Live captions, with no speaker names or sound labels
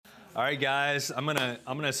All right, guys, I'm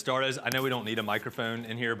gonna start as I know we don't need a microphone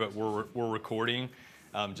in here, but we're recording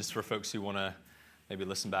just for folks who want to maybe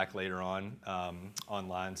listen back later on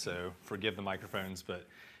online. So forgive the microphones, but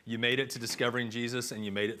you made it to discovering Jesus, and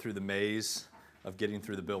you made it through the maze of getting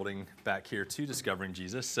through the building back here to discovering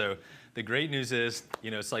Jesus. So the great news is,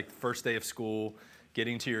 it's like the first day of school,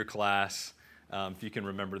 getting to your class. If you can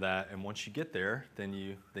remember that, and once you get there, then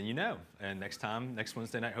you know. And next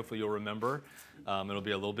Wednesday night, hopefully you'll remember. It'll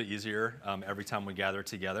be a little bit easier every time we gather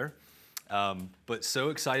together. But so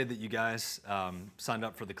excited that you guys signed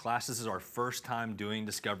up for the class. This is our first time doing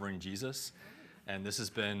Discovering Jesus, and this has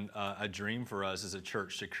been a dream for us as a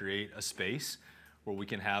church to create a space where we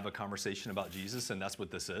can have a conversation about Jesus, and that's what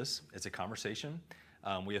this is. It's a conversation.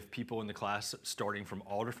 We have people in the class starting from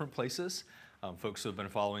all different places. Folks who have been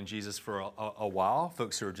following Jesus for a while,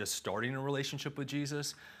 folks who are just starting a relationship with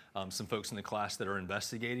Jesus, some folks in the class that are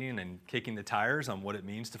investigating and kicking the tires on what it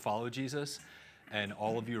means to follow Jesus, and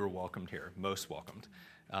all of you are welcomed here, most welcomed.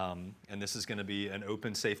 And this is going to be an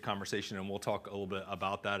open, safe conversation, and we'll talk a little bit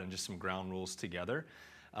about that and just some ground rules together.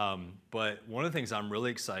 But one of the things I'm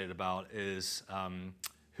really excited about is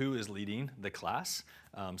who is leading the class.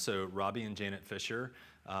 So Robbi and Janet Fischer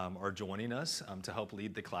are joining us to help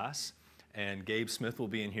lead the class. And Gabe Smith will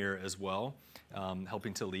be in here as well,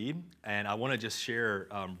 helping to lead. And I want to just share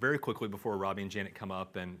very quickly before Robbi and Janet come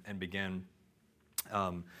up and begin.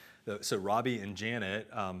 So Robbi and Janet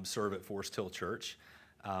serve at Forest Hill Church,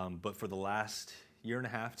 but for the last year and a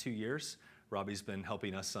half, 2 years, Robbi's been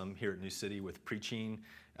helping us some here at New City with preaching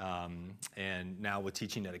and now with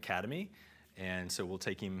teaching at Academy. And so we'll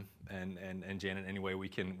take him and Janet any way we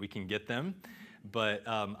can get them. But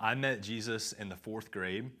I met Jesus in the 4th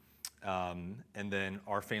grade. And then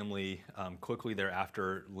our family quickly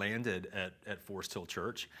thereafter landed at Forest Hill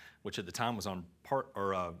Church, which at the time was on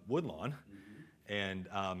Woodlawn. Mm-hmm. And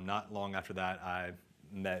not long after that, I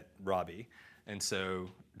met Robbi. And so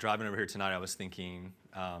driving over here tonight, I was thinking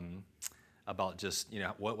about just,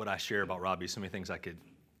 what would I share about Robbi? So many things I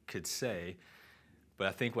could say. But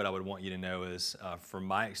I think what I would want you to know is, from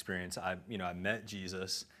my experience, I met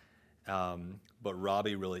Jesus. But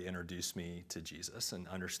Robbi really introduced me to Jesus and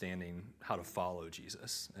understanding how to follow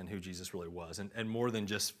Jesus and who Jesus really was. And more than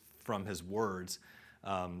just from his words,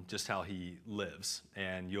 just how he lives.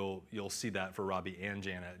 And you'll see that for Robbi and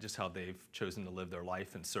Janet, just how they've chosen to live their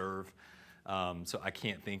life and serve. So I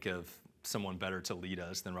can't think of someone better to lead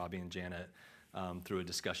us than Robbi and Janet through a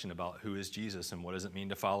discussion about who is Jesus and what does it mean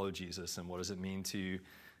to follow Jesus and what does it mean to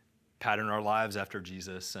pattern our lives after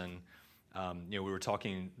Jesus. And we were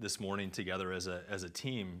talking this morning together as a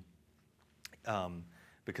team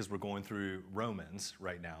because we're going through Romans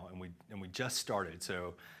right now, and we just started.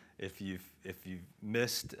 So if you've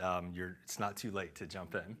missed, it's not too late to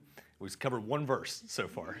jump in. We've covered one verse so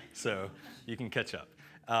far, so you can catch up.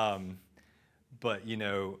 But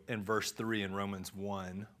in verse 3 in Romans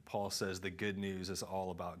 1, Paul says the good news is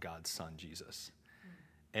all about God's Son Jesus,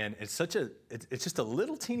 and it's just a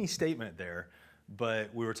little teeny statement there.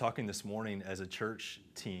 But we were talking this morning as a church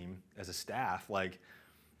team, as a staff, like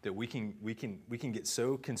that we can get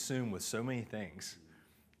so consumed with so many things.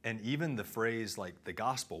 And even the phrase like the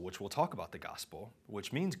gospel, which we'll talk about the gospel,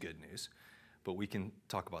 which means good news, but we can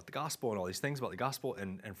talk about the gospel and all these things about the gospel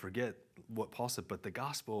and forget what Paul said, but the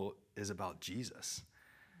gospel is about Jesus.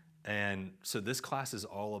 And so this class is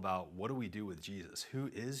all about what do we do with Jesus?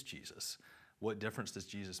 Who is Jesus? What difference does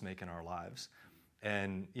Jesus make in our lives?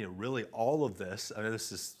 And, really all of this, I know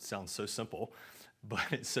this sounds so simple, but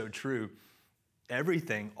it's so true.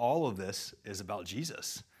 All of this is about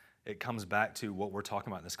Jesus. It comes back to what we're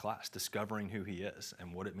talking about in this class, discovering who he is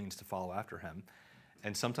and what it means to follow after him.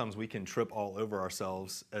 And sometimes we can trip all over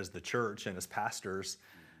ourselves as the church and as pastors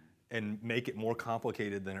and make it more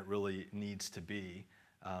complicated than it really needs to be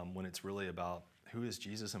when it's really about who is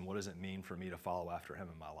Jesus and what does it mean for me to follow after him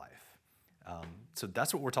in my life. So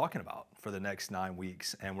that's what we're talking about for the next 9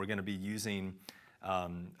 weeks, and we're going to be using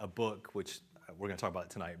a book, which we're going to talk about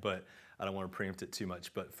tonight, but I don't want to preempt it too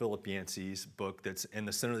much, but Philip Yancey's book that's in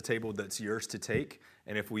the center of the table that's yours to take,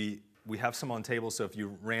 and if we have some on table, so if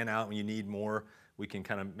you ran out and you need more, we can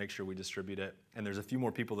kind of make sure we distribute it, and there's a few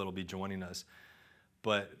more people that will be joining us,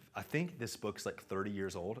 but I think this book's like 30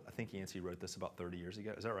 years old. I think Yancey wrote this about 30 years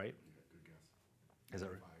ago. Is that right? Yeah, good guess. Is that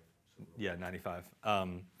right? Yeah, 95.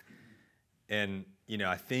 And,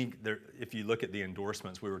 I think if you look at the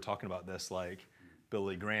endorsements, we were talking about this, like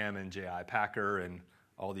Billy Graham and J.I. Packer and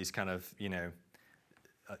all these kind of,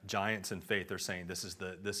 giants in faith, they're saying this is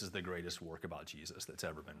the greatest work about Jesus that's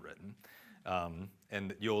ever been written.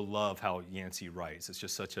 And you'll love how Yancey writes. It's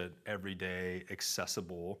just such an everyday,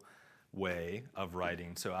 accessible way of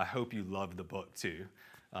writing. So I hope you love the book too,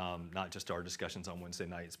 not just our discussions on Wednesday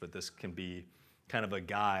nights, but this can be kind of a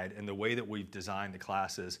guide. And the way that we've designed the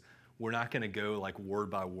classes, we're not going to go like word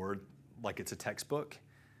by word like it's a textbook.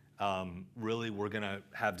 Really, we're going to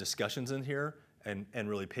have discussions in here and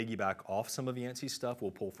really piggyback off some of Yancey's stuff.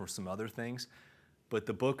 We'll pull from some other things. But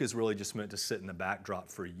the book is really just meant to sit in the backdrop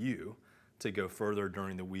for you to go further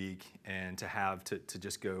during the week and to have to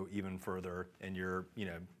just go even further in your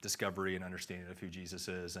discovery and understanding of who Jesus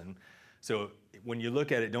is. And so when you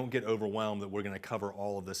look at it, don't get overwhelmed that we're going to cover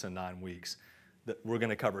all of this in 9 weeks. That we're going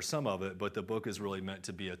to cover some of it, but the book is really meant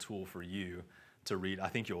to be a tool for you to read. I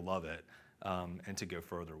think you'll love it and to go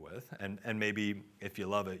further with. And maybe if you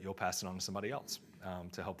love it, you'll pass it on to somebody else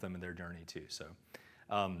to help them in their journey too. So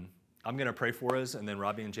I'm going to pray for us, and then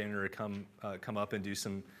Robbi and Janet are come up and do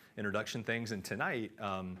some introduction things. And tonight,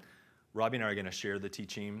 Robbi and I are going to share the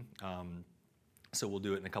teaching. So we'll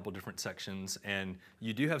do it in a couple different sections. And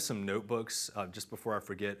you do have some notebooks, just before I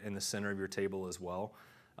forget, in the center of your table as well,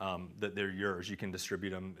 that they're yours. You can distribute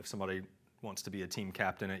them if somebody wants to be a team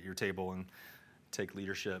captain at your table and take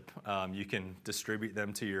leadership. You can distribute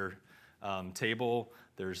them to your table.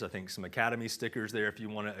 There's, I think, some Academy stickers there if you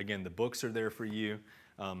want to. Again, the books are there for you.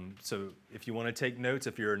 So if you want to take notes,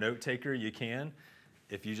 if you're a note taker, you can.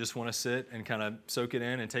 If you just want to sit and kind of soak it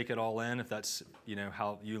in and take it all in, if that's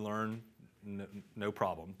how you learn, no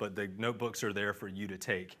problem. But the notebooks are there for you to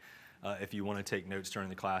take if you want to take notes during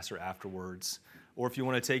the class or afterwards. Or if you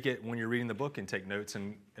want to take it when you're reading the book and take notes,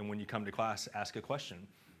 and when you come to class, ask a question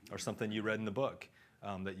or something you read in the book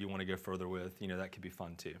that you want to go further with. That could be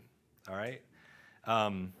fun too. All right?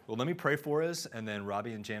 Well, let me pray for us, and then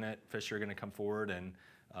Robbi and Janet Fischer are going to come forward, and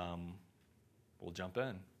we'll jump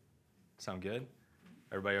in. Sound good?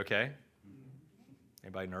 Everybody okay?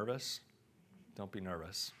 Anybody nervous? Don't be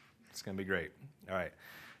nervous. It's going to be great. All right.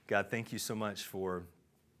 God, thank you so much for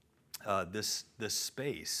this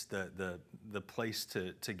space, the place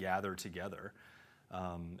to gather together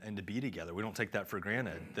and to be together. We don't take that for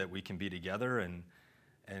granted, that we can be together and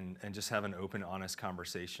just have an open, honest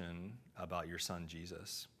conversation about your son,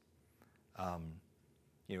 Jesus.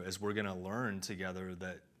 As we're going to learn together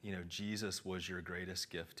that, Jesus was your greatest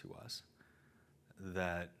gift to us,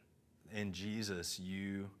 that in Jesus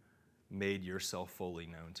you made yourself fully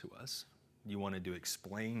known to us. You wanted to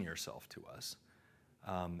explain yourself to us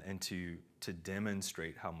and to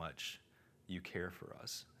demonstrate how much you care for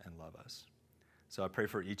us and love us. So I pray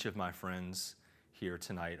for each of my friends here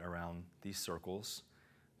tonight around these circles,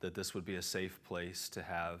 that this would be a safe place to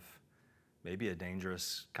have maybe a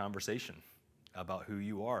dangerous conversation about who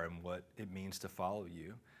you are and what it means to follow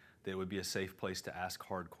you. That it would be a safe place to ask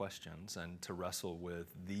hard questions and to wrestle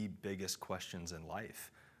with the biggest questions in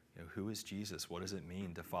life. Who is Jesus? What does it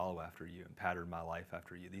mean to follow after you and pattern my life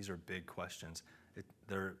after you? These are big questions.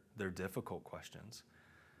 They're difficult questions.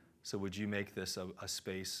 So would you make this a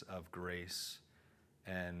space of grace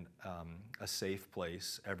and a safe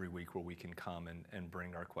place every week where we can come and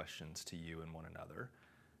bring our questions to you and one another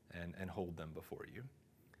and hold them before you.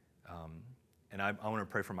 And I want to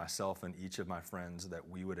pray for myself and each of my friends that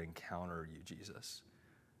we would encounter you, Jesus,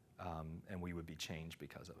 and we would be changed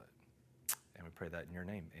because of it. And we pray that in your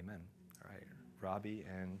name. Amen. All right. Robbi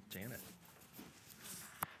and Janet.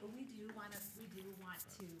 Well, we do want to,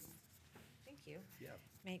 thank you, Yeah.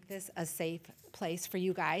 make this a safe place for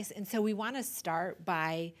you guys. And so we want to start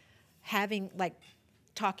by having,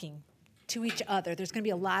 talking to each other. There's going to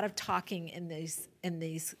be a lot of talking in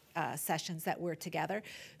these sessions that we're together.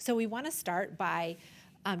 So we want to start by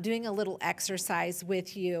doing a little exercise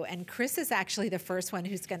with you. And Chris is actually the first one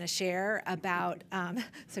who's going to share about,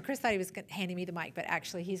 so Chris thought he was handing me the mic, but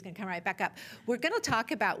actually he's going to come right back up. We're going to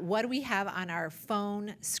talk about what do we have on our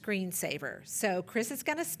phone screensaver. So Chris is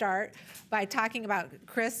going to start by talking about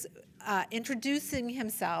introducing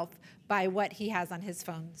himself by what he has on his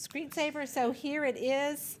phone screensaver. So here it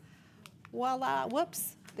is. Voila,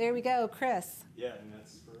 whoops. There we go, Chris. Yeah, and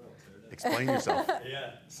that's for real. Explain yourself.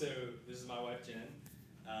 Yeah, so this is my wife, Jen.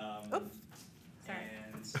 Oops. Sorry.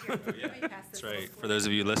 That's right. For those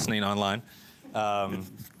of you listening online,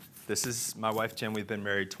 this is my wife, Jen. We've been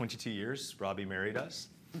married 22 years. Robbi married us.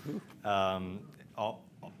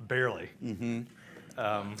 Barely. Mm-hmm.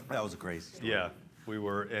 That was a crazy story. Yeah, we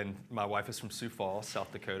were, and my wife is from Sioux Falls,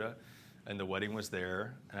 South Dakota, and the wedding was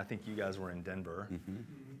there, and I think you guys were in Denver. Mm-hmm.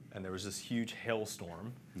 And there was this huge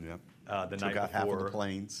hailstorm Yep. the Took night out before, half of the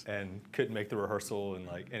planes. and couldn't make the rehearsal. And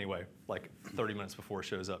 30 minutes before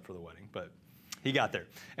shows up for the wedding, but he got there,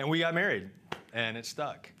 and we got married, and it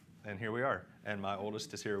stuck, and here we are. And my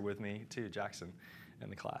oldest is here with me too, Jackson, in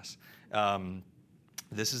the class.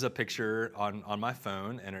 this is a picture on my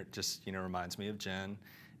phone, and it just reminds me of Jen.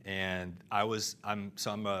 And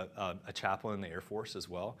I'm a chaplain in the Air Force as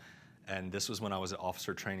well, and this was when I was at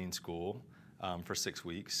officer training school for 6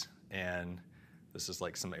 weeks, and this is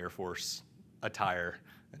like some Air Force attire,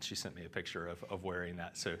 and she sent me a picture of wearing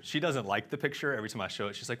that. So she doesn't like the picture. Every time I show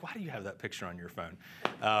it, she's like, "Why do you have that picture on your phone?"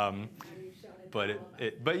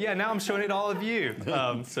 But yeah, now I'm showing it all of you,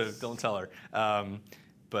 so don't tell her.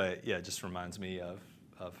 But yeah, it just reminds me of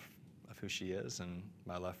who she is and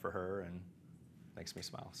my love for her, and makes me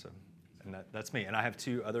smile. So, and that's me. And I have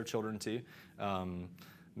 2 other children too.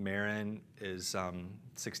 Marin is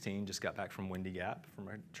 16, just got back from Windy Gap from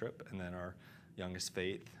our trip, and then our youngest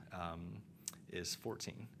Faith is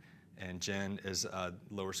 14. And Jen is a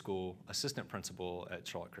lower school assistant principal at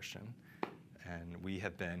Charlotte Christian. And we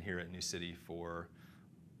have been here at New City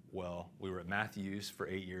we were at Matthews for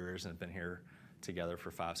 8 years and have been here together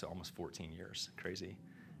for 5, so almost 14 years. Crazy.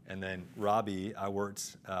 And then Robbi, I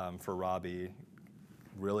worked for Robbi,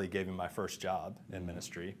 really gave him my first job in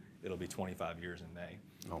ministry. It'll be 25 years in May.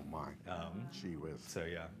 Oh my, gee whiz. So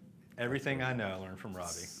yeah, everything I know I learned from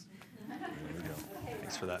Robbi. There we go.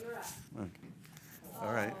 Thanks for that. Okay.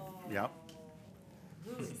 All right, yep.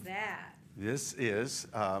 Who's that? This is,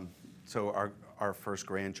 so our first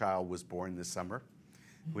grandchild was born this summer.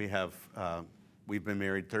 We've been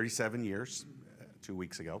married 37 years, 2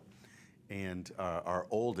 weeks ago, and our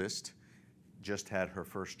oldest just had her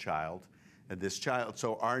first child. And this child,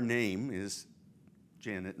 so our name is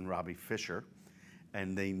Janet and Robbi Fischer,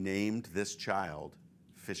 and they named this child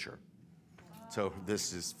Fischer. So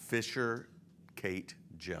this is Fischer Kate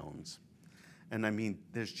Jones. And I mean,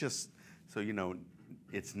 there's just, so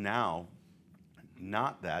it's now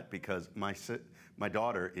not that, because my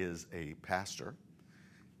daughter is a pastor,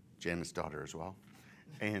 Janet's daughter as well,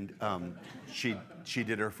 and she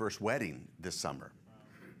did her first wedding this summer,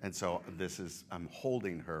 and so I'm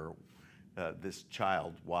holding her, this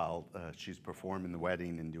child, while she's performing the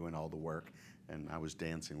wedding and doing all the work, and I was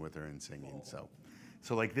dancing with her and singing.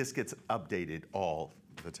 So like this gets updated all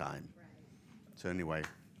the time. So anyway,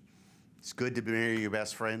 it's good to marry your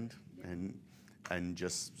best friend, and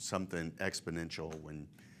just something exponential when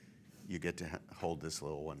you get to hold this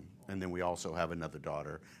little one. And then we also have another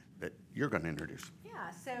daughter that you're going to introduce.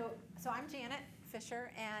 Yeah, so I'm Janet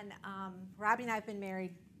Fischer, and Robbi and I have been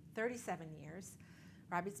married 37 years.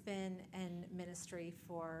 Robbi's been in ministry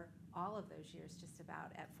for all of those years, just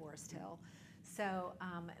about, at Forest Hill. So,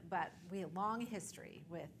 but we have a long history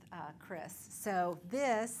with Chris. So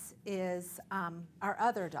this is our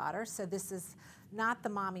other daughter. So this is not the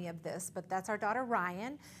mommy of this, but that's our daughter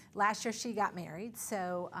Ryan. Last year she got married,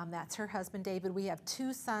 so that's her husband David. We have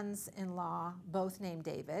 2 sons-in-law, both named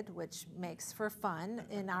David, which makes for fun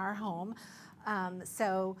in our home.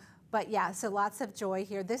 But yeah, so lots of joy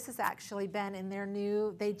here. This has actually been in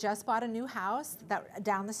they just bought a new house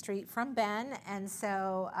down the street from Ben, and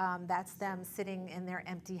so that's them sitting in their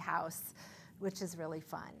empty house, which is really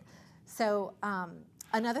fun. So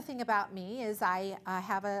another thing about me is I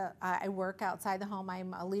work outside the home.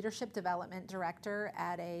 I'm a leadership development director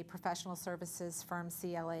at a professional services firm,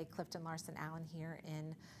 CLA Clifton Larson Allen, here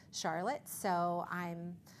in Charlotte. So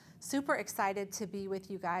I'm super excited to be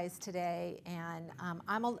with you guys today, and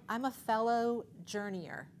I'm a fellow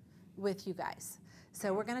journeyer with you guys.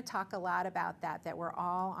 So we're going to talk a lot about that we're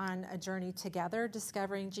all on a journey together,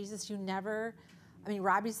 discovering Jesus.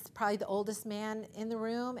 Robbi's probably the oldest man in the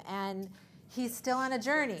room, and he's still on a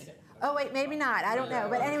journey. Oh wait, maybe not. I don't know.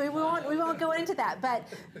 But anyway, we won't go into that.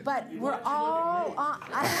 But we're all on.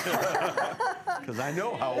 Because I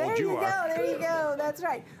know how old you are. There you go. That's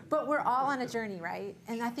right. But we're all on a journey, right?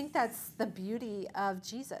 And I think that's the beauty of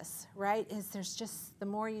Jesus, right? Is there's just the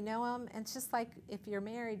more you know him, and it's just like if you're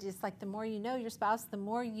married, it's like the more you know your spouse, the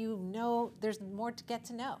more you know. There's more to get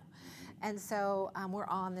to know. And so we're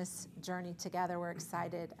all on this journey together. We're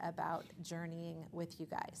excited about journeying with you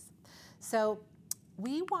guys. So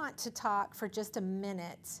we want to talk for just a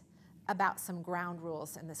minute about some ground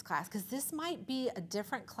rules in this class, because this might be a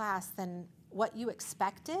different class than what you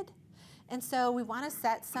expected. And so we want to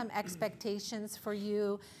set some expectations for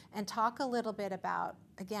you and talk a little bit about,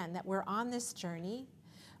 again, that we're on this journey,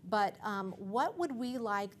 but what would we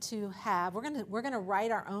like to have? We're gonna write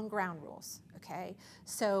our own ground rules, okay?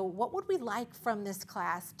 So what would we like from this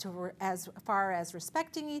class as far as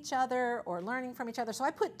respecting each other or learning from each other? So I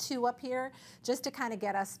put 2 up here just to kind of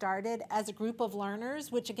get us started as a group of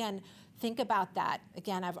learners, which again, think about that.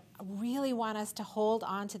 Again, I really want us to hold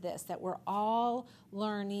on to this, that we're all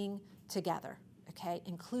learning together, okay?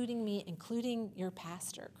 Including me, including your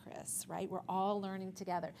pastor, Chris, right? We're all learning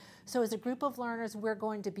together. So as a group of learners, we're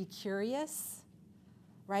going to be curious,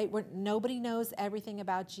 right? Nobody knows everything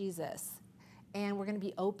about Jesus. And we're going to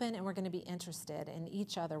be open and we're going to be interested in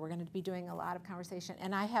each other. We're going to be doing a lot of conversation.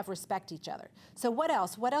 And I have respect each other. So what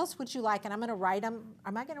else? What else would you like? And I'm going to write them.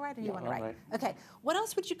 Am I going to write or do you want to write? Okay. What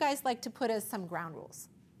else would you guys like to put as some ground rules?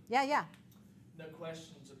 Yeah. No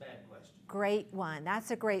question's a bad question. Great one.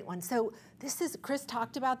 That's a great one. So Chris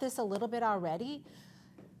talked about this a little bit already.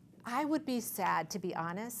 I would be sad, to be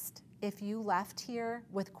honest, if you left here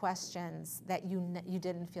with questions that you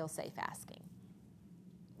didn't feel safe asking.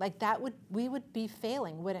 Like we would be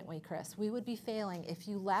failing, wouldn't we, Chris? We would be failing if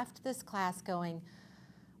you left this class going,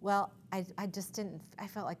 well, I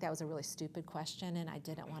felt like that was a really stupid question and I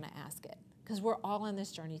didn't want to ask it. Because we're all on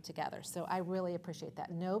this journey together. So I really appreciate that.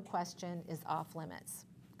 No question is off limits.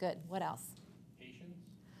 Good. What else? Patience?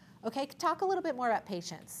 Okay, talk a little bit more about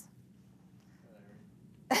patience.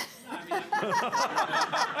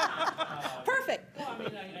 Perfect. Well, I mean,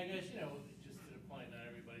 I guess, just to the point, not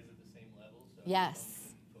everybody's at the same level. So Yes.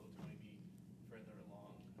 Some folks might be further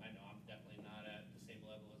along. I know I'm definitely not at the same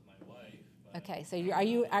level as my wife. But Okay, so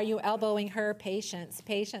are you elbowing her patience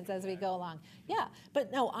as we go along? Yeah,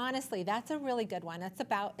 but no, honestly, that's a really good one. It's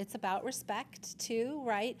about respect too,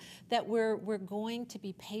 right? That we're going to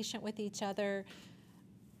be patient with each other.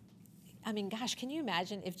 I mean, gosh, can you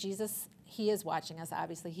imagine if Jesus, he is watching us,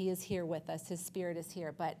 obviously, he is here with us, his spirit is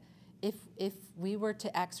here, but if we were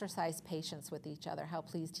to exercise patience with each other, how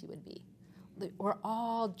pleased he would be. We're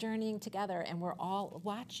all journeying together and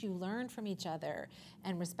watch you learn from each other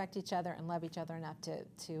and respect each other and love each other enough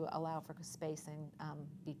to allow for space and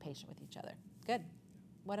be patient with each other. Good.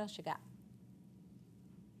 What else you got?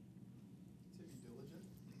 To be diligent.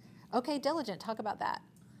 Okay, diligent. Talk about that.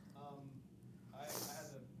 I had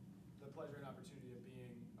the pleasure and opportunity of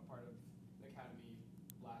being a part of the academy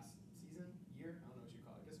last year. I don't know what you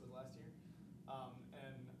call it. I guess it was last year.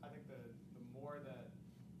 And I think the more that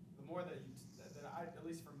I, at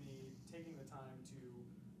least for me, taking the time to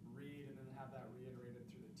read and then have that reiterated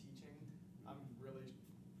through the teaching, I'm really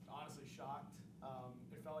honestly shocked.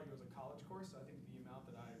 It felt like it was a college course, so I think the amount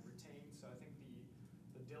that I retained, so I think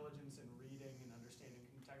the diligence in reading and understanding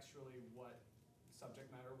contextually what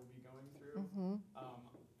subject matter we'll be going through, I'm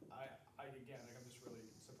just really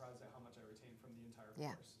surprised at how much I retained from the entire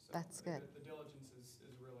Yeah, course. So that's good. The diligence is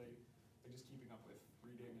really like just keeping up with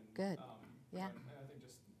reading and Good. Yeah. and I think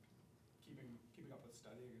just keeping up with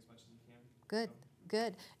studying as much as you can. Good, So,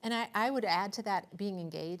 good. And I would add to that being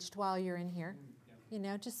engaged while you're in here.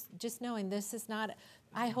 yeah. Just knowing this is not,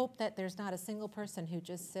 I hope that there's not a single person who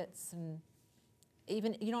just sits and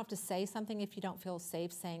even, you don't have to say something if you don't feel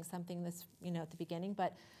safe saying something this, at the beginning,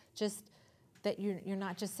 but just that you're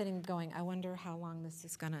not just sitting going, I wonder how long this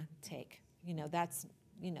is gonna take. That's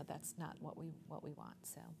not what we want.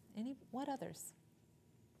 So what others?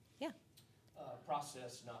 Yeah.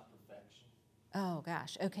 Process, not perfection. Oh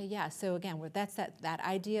gosh. Okay. Yeah. So again, that's that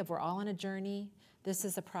idea of we're all on a journey. This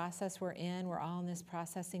is a process we're in. We're all in this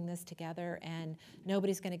processing this together, and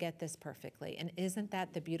nobody's going to get this perfectly. And isn't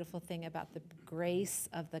that the beautiful thing about the grace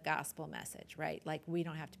of the gospel message, right? Like we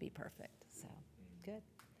don't have to be perfect. So good.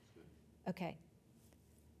 Okay.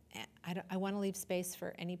 I want to leave space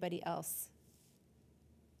for anybody else.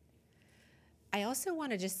 I also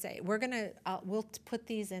want to just say, we'll put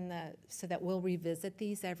these so that we'll revisit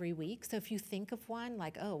these every week. So if you think of one,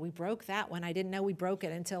 like, oh, we broke that one. I didn't know we broke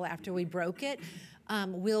it until after we broke it.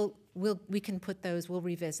 We can put those, we'll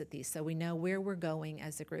revisit these so we know where we're going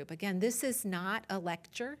as a group. Again, this is not a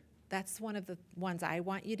lecture. That's one of the ones I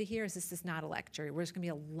want you to hear is this is not a lecture. There's going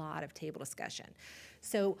to be a lot of table discussion.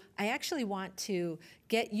 So I actually want to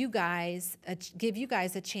give you guys a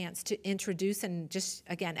chance to introduce and just,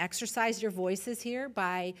 again, exercise your voices here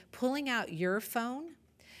by pulling out your phone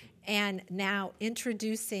and now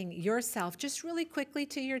introducing yourself just really quickly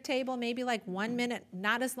to your table, maybe like 1 minute,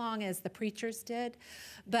 not as long as the preachers did,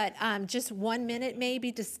 but just 1 minute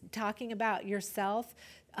maybe just talking about yourself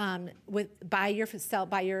by your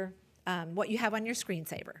what you have on your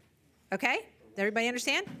screensaver. Okay? Does everybody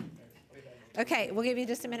understand? Okay, we'll give you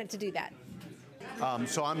just a minute to do that.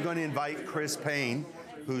 So I'm going to invite Chris Payne,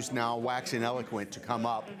 who's now waxing eloquent, to come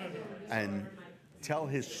up and tell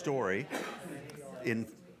his story in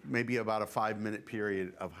maybe about a 5-minute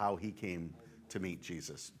period of how he came to meet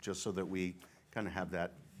Jesus, just so that we kind of have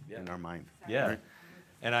that in our mind. Yeah. Right?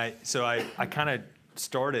 And I kind of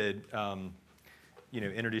started,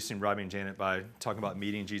 introducing Robbi and Janet by talking about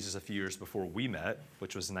meeting Jesus a few years before we met,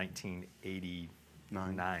 which was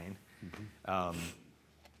 1989. Mm-hmm.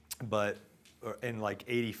 But in like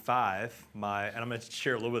 85, and I'm going to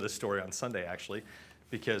share a little bit of the story on Sunday actually,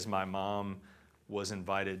 because my mom was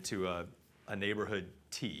invited to a neighborhood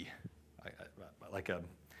tea. I like a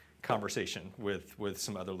conversation with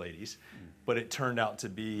some other ladies, but it turned out to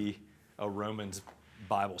be a Romans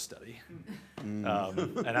Bible study. And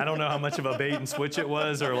I don't know how much of a bait and switch it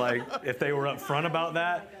was, or like if they were upfront about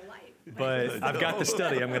that. But I've got the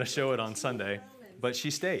study. I'm going to show it on Sunday. But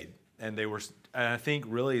she stayed, and and I think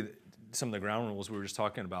really some of the ground rules we were just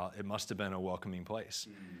talking about. It must have been a welcoming place,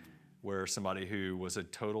 where somebody who was a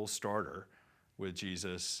total starter with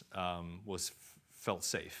Jesus felt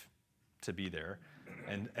safe to be there,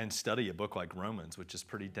 and study a book like Romans, which is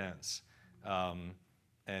pretty dense,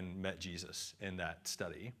 and met Jesus in that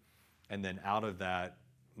study. And then out of that,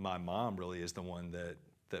 my mom really is the one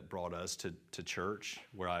that brought us to church,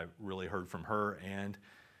 where I really heard from her and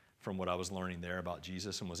from what I was learning there about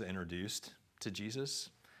Jesus, and was introduced to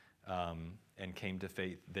Jesus, and came to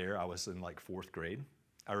faith there. I was in like 4th grade.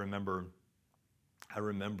 I remember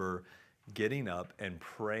getting up and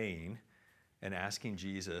praying and asking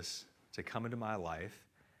Jesus to come into my life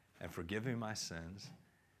and forgive me my sins,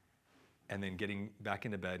 and then getting back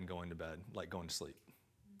into bed and going to bed, like going to sleep,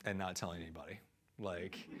 and not telling anybody.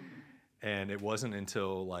 And it wasn't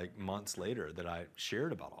until like months later that I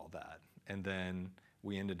shared about all that. And then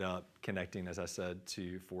we ended up connecting, as I said,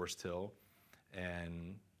 to Forest Hill.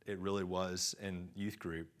 And it really was in youth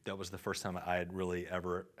group. That was the first time I had really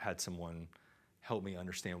ever had someone help me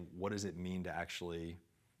understand, what does it mean to actually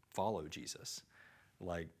follow Jesus?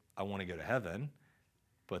 Like, I want to go to heaven,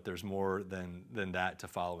 but there's more than that to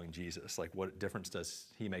following Jesus. Like, what difference does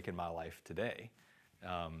he make in my life today?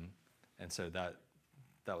 And so that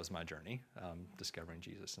was my journey, discovering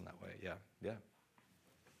Jesus in that way. Yeah.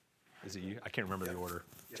 Is it you? I can't remember the order.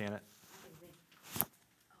 Janet?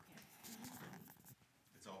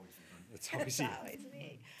 It's always fun. It's always you. Always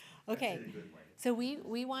me. Okay. So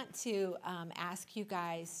we want to ask you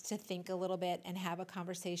guys to think a little bit and have a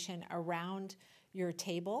conversation around your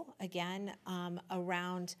table. Again,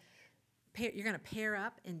 around you're going to pair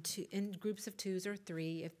up in groups of 2s or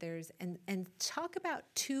 3 if there's and talk about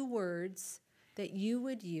 2 words that you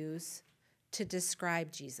would use to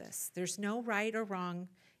describe Jesus. There's no right or wrong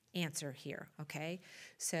answer here, okay?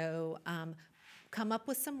 So come up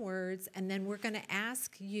with some words, and then we're going to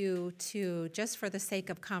ask you to, just for the sake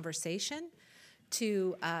of conversation,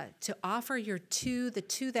 to offer your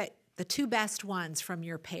the two best ones from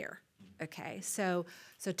your pair, okay? So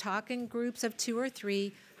talk in groups of 2 or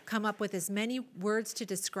 3, come up with as many words to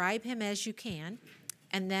describe him as you can,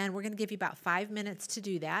 and then we're going to give you about 5 minutes to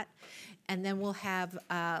do that, and then we'll have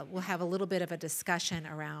a little bit of a discussion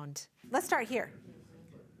around. Let's start here.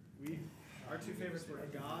 Our 2 favorites were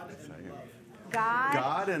God and love.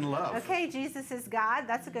 God and love. Okay, Jesus is God.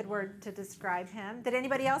 That's a good word to describe him. Did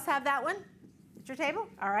anybody else have that one at your table?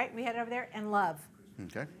 All right, we had it over there. And love.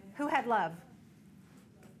 Okay. Who had love?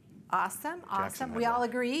 Awesome. Jackson We had all love.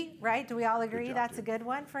 agree, right? Do we all agree job, that's a dude. good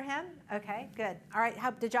one for him? Okay, good. All right,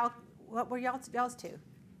 what were y'all's 2? Mine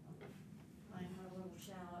were a little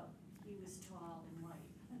shallow. He was tall and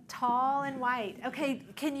white. Tall and white. Okay,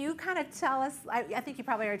 can you kind of tell us, I think you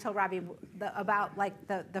probably already told Robbi about like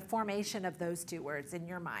the formation of those 2 words in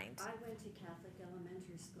your mind. I went to Catholic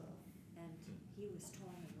elementary school, and he was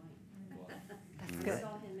tall and white. That's I good.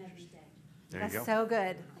 saw him every day. There you go. That's so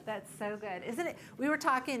good. That's so good. Isn't it? We were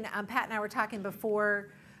talking, Pat and I were talking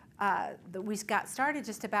before we got started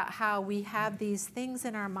just about how we have these things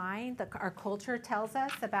in our mind that our culture tells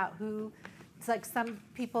us about who. It's like some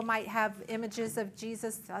people might have images of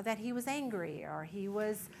Jesus that he was angry, or he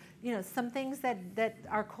was, some things that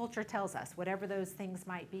our culture tells us, whatever those things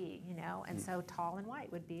might be, And so tall and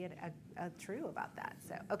white would be a true about that.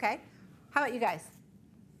 So, okay. How about you guys?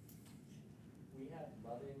 We had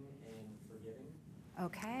loving and forgiving.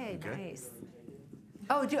 Okay, Okay. nice.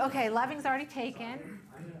 Really taken. Okay, loving's already taken.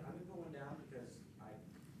 I'm gonna put one down because I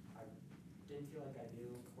didn't feel like I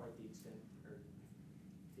knew quite the extent, or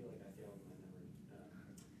feel like I failed in my memory.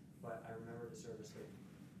 But I remember the service that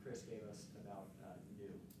Chris gave us about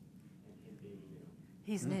new and him being new.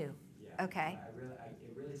 He's new. Yeah. Okay.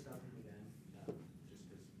 It really stuck with me then, just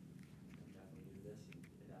because I'm definitely new to this,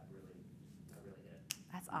 and that really hit.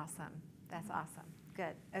 That's awesome. That's awesome.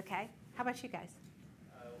 Good. Okay. How about you guys?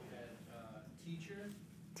 We had teacher.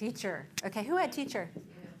 Teacher. Okay. Who had teacher?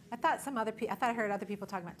 I thought I heard other people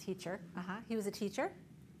talking about teacher. He was a teacher.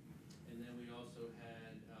 And then we also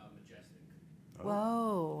had majestic.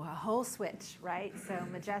 Whoa, a whole switch, right? So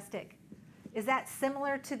majestic. Is that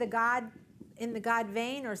similar to the God, in the God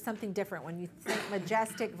vein, or something different when you think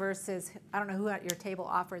majestic versus, I don't know who at your table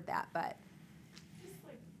offered that, but. Just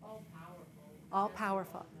like all powerful. All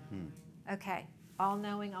powerful. Okay. All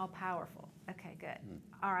knowing, all powerful. Okay, good.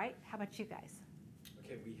 All right. How about you guys?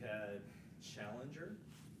 Okay, we had challenger,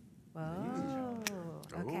 Whoa.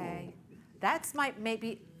 Okay. That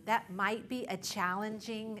might be a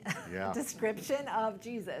challenging Yeah. description of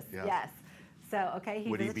Jesus. Yes. Yes. So okay, he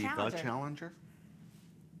Would was he a be challenger. the challenger?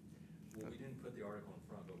 Well, we didn't put the article in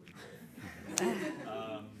front, but we did.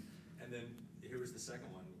 And then here was the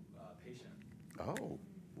second one, patient. Oh,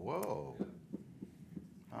 whoa.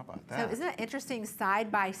 How about So that? isn't it interesting, side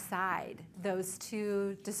by side, those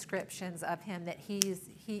two descriptions of him, that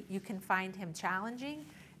you can find him challenging,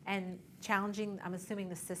 I'm assuming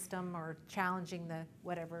the system, or challenging the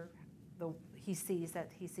whatever he sees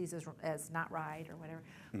as not right or whatever.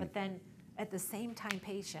 But then at the same time,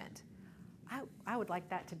 patient. I would like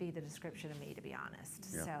that to be the description of me, to be honest.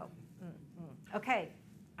 Yeah. So, okay.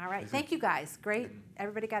 All right. Thank you guys. Great.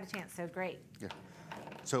 Everybody got a chance. So great. Yeah.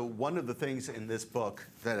 So one of the things in this book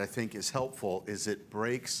that I think is helpful is it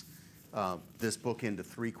breaks this book into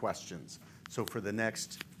 3 questions. So for the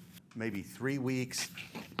next maybe 3 weeks,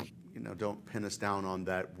 don't pin us down on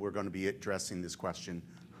that. We're going to be addressing this question: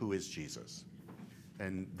 who is Jesus?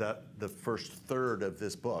 And the first third of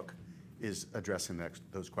this book is addressing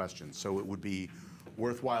those questions. So it would be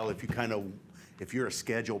worthwhile if you're a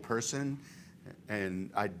schedule person,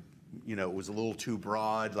 and it was a little too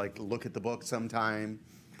broad, like look at the book sometime,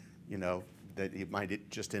 that it might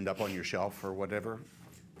just end up on your shelf or whatever,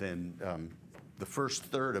 then the first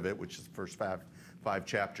third of it, which is the first five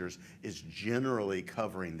chapters, is generally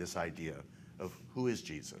covering this idea of who is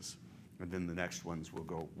Jesus. And then the next ones we'll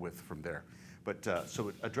go with from there. But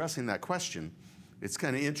so addressing that question, it's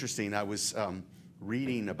kind of interesting. I was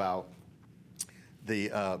reading about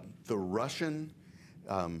the Russian,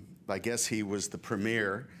 I guess he was the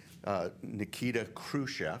premier, Nikita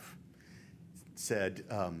Khrushchev, said,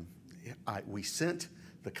 we sent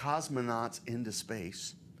the cosmonauts into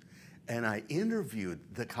space, and I interviewed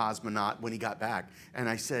the cosmonaut when he got back, and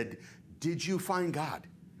I said, did you find God?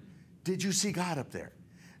 Did you see God up there?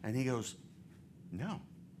 And he goes, no,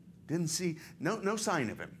 didn't see, no sign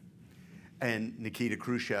of him. And Nikita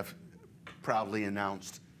Khrushchev proudly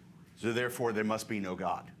announced, so therefore there must be no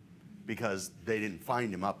God, because they didn't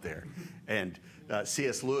find him up there. And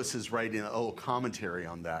C.S. Lewis is writing a little commentary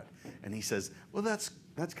on that, and he says, well, that's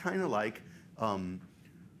kind of like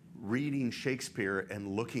reading Shakespeare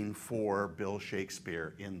and looking for Bill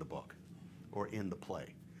Shakespeare in the book or in the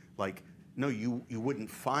play. Like, no, you wouldn't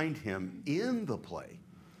find him in the play.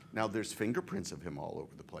 Now, there's fingerprints of him all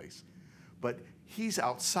over the place, but he's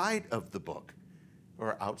outside of the book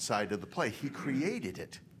or outside of the play. He created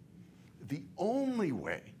it. The only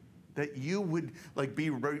way that you would be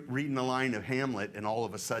reading a line of Hamlet and all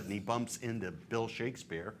of a sudden he bumps into Bill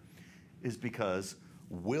Shakespeare is because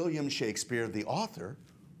William Shakespeare, the author,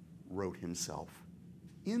 wrote himself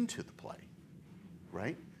into the play,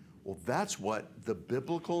 right? Well, that's what the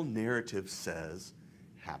biblical narrative says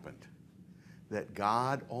happened. That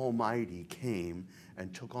God Almighty came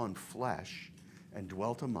and took on flesh and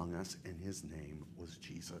dwelt among us, and his name was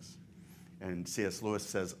Jesus. And C.S. Lewis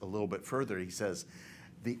says a little bit further, he says,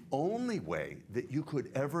 the only way that you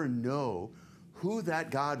could ever know who that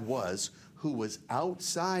God was, who was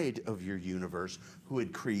outside of your universe, who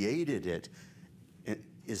had created it,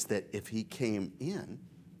 is that if he came in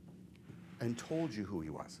and told you who he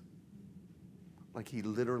was. Like he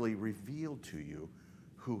literally revealed to you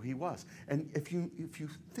who he was. And if you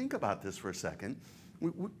think about this for a second,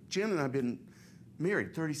 Jen and I have been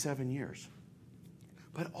married 37 years.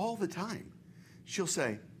 But all the time, she'll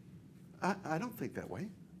say, I don't think that way.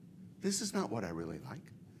 This is not what I really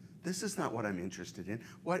like. This is not what I'm interested in.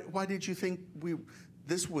 Why did you think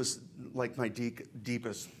this was like my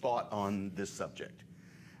deepest thought on this subject?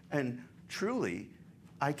 And truly,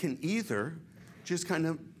 I can either just kind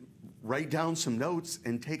of write down some notes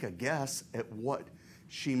and take a guess at what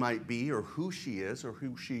she might be or who she is or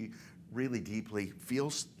who she really deeply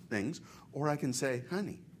feels things, or I can say,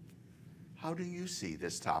 honey, how do you see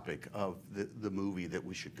this topic of the movie that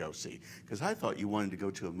we should go see? Because I thought you wanted to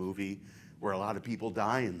go to a movie where a lot of people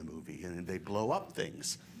die in the movie and they blow up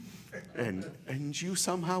things. And you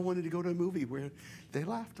somehow wanted to go to a movie where they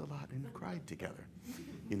laughed a lot and cried together,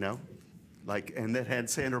 and that had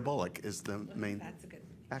Sandra Bullock as the main That's a good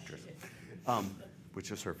actress, which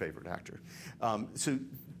is her favorite actor. So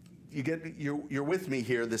you're with me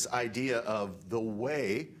here, this idea of the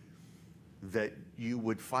way that you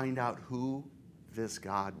would find out who this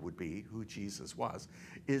God would be, who Jesus was,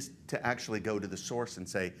 is to actually go to the source and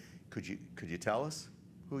say, could you tell us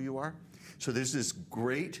who you are? So there's this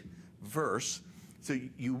great verse. So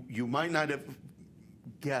you might not have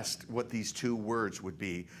guessed what these two words would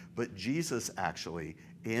be, but Jesus actually,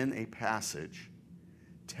 in a passage,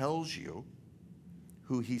 tells you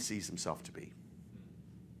who he sees himself to be.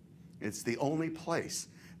 It's the only place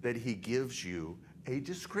that he gives you a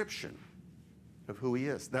description of who he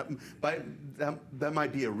is. That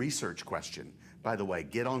might be a research question, by the way.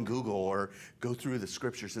 Get on Google or go through the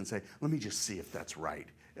scriptures and say, let me just see if that's right.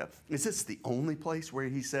 Is this the only place where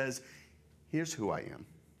he says, here's who I am.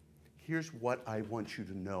 Here's what I want you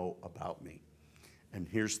to know about me. And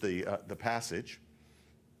here's the passage.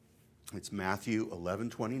 It's Matthew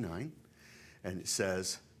 11:29, and it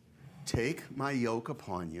says, take my yoke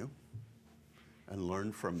upon you and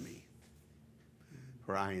learn from me,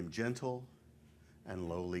 for I am gentle and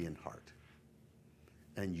lowly in heart,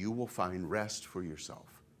 and you will find rest for yourself,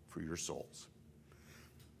 for your souls.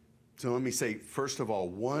 So let me say, first of all,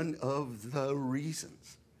 one of the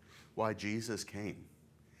reasons why Jesus came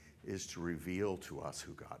is to reveal to us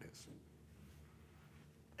who God is.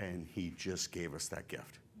 And he just gave us that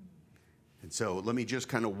gift. And so let me just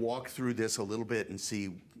kind of walk through this a little bit and see,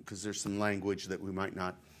 because there's some language that we might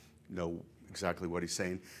not know exactly what he's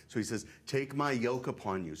saying. So he says, take my yoke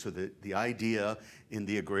upon you. So the idea in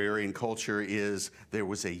the agrarian culture is there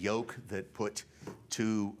was a yoke that put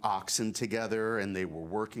two oxen together and they were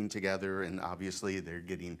working together, and obviously they're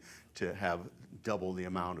getting to have double the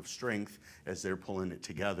amount of strength as they're pulling it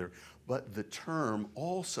together. But the term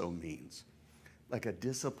also means like a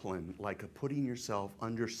discipline, like a putting yourself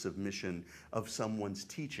under submission of someone's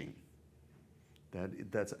teaching.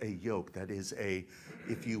 That's a yoke. That is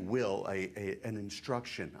if you will, an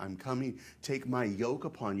instruction. I'm coming, take my yoke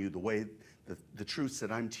upon you, the way, the truths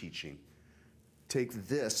that I'm teaching. Take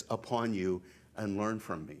this upon you and learn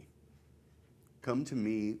from me. Come to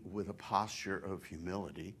me with a posture of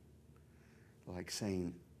humility, like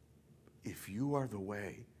saying, if you are the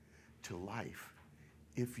way to life,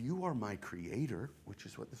 if you are my creator, which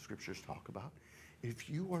is what the scriptures talk about, if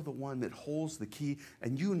you are the one that holds the key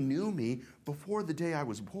and you knew me before the day I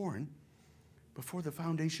was born, before the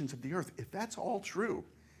foundations of the earth, if that's all true,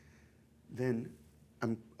 then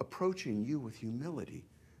I'm approaching you with humility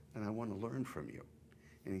and I want to learn from you.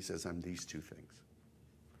 And he says, I'm these two things.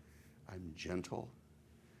 I'm gentle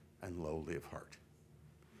and lowly of heart.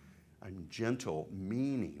 I'm gentle,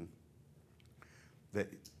 meaning that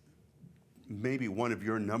maybe one of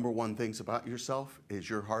your number one things about yourself is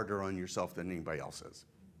you're harder on yourself than anybody else is.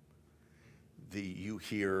 You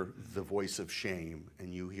hear the voice of shame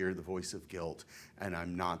and you hear the voice of guilt, and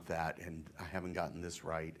I'm not that, and I haven't gotten this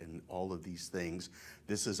right, and all of these things.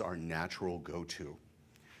 This is our natural go-to.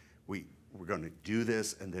 We're going to do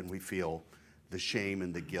this, and then we feel the shame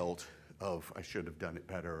and the guilt of I should have done it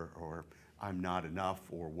better, or I'm not enough,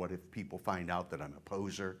 or what if people find out that I'm a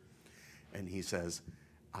poser? And he says,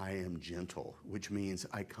 I am gentle, which means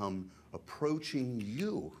I come approaching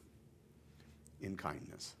you in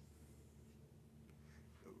kindness.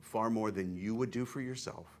 Far more than you would do for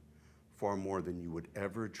yourself, far more than you would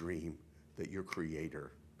ever dream that your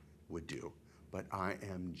Creator would do. But I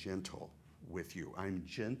am gentle with you. I'm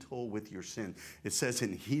gentle with your sin. It says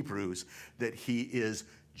in Hebrews that he is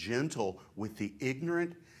gentle with the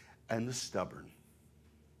ignorant and the stubborn.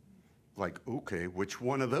 Like, okay, which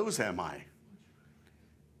one of those am I?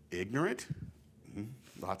 Ignorant?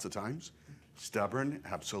 Lots of times. Stubborn?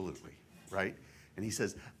 Absolutely. Right? And he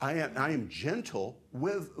says, I am gentle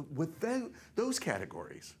with those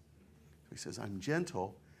categories. He says, I'm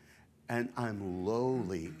gentle and I'm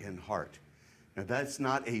lowly in heart. Now, that's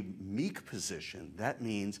not a meek position. That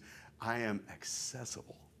means I am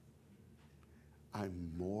accessible.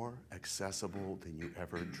 I'm more accessible than you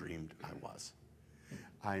ever dreamed I was.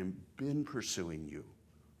 I've been pursuing you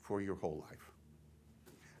for your whole life.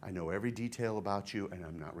 I know every detail about you, and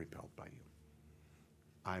I'm not repelled by you.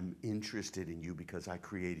 I'm interested in you because I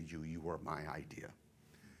created you. You are my idea.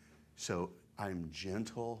 So I'm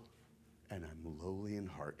gentle and I'm lowly in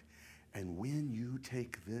heart. And when you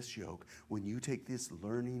take this yoke, when you take this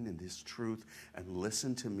learning and this truth and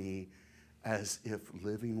listen to me as if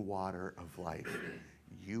living water of life,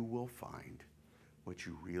 you will find what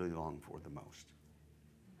you really long for the most.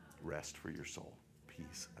 Rest for your soul,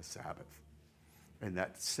 peace, a Sabbath. And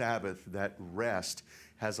that Sabbath, that rest,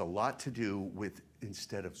 has a lot to do with,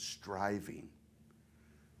 instead of striving,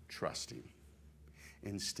 trusting.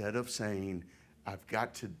 Instead of saying, I've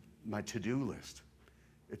got my to-do list,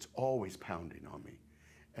 it's always pounding on me.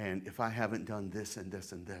 And if I haven't done this and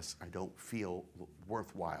this and this, I don't feel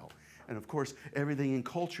worthwhile. And of course, everything in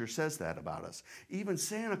culture says that about us. Even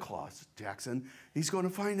Santa Claus, Jackson, he's going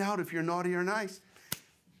to find out if you're naughty or nice.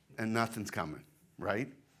 And nothing's coming, right?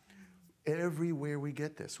 Everywhere we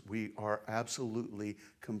get this, we are absolutely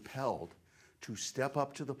compelled to step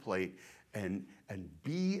up to the plate and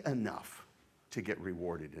be enough to get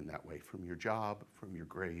rewarded in that way from your job, from your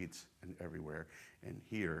grades, and everywhere. And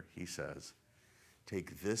here he says,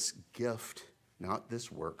 take this gift, not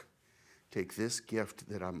this work, take this gift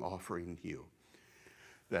that I'm offering you,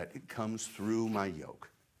 that it comes through my yoke,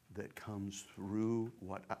 that comes through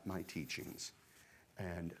my teachings,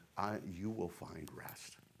 and you will find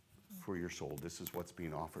rest for your soul. This is what's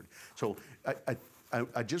being offered. So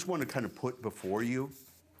I just want to kind of put before you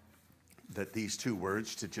that these two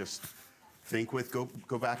words to just think with.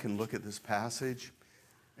 Go back and look at this passage.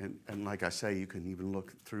 And like I say, you can even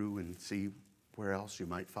look through and see where else you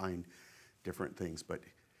might find different things. But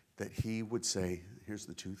that he would say, here's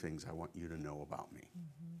the two things I want you to know about me.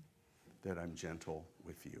 Mm-hmm. That I'm gentle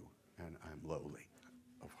with you and I'm lowly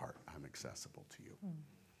of heart. I'm accessible to you.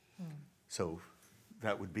 Mm-hmm. So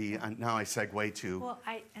that would be, now I segue to. Well,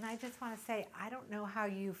 I just want to say, I don't know how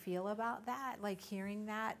you feel about that, like hearing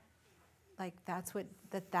that. Like that's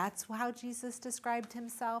how Jesus described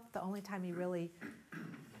himself. The only time he really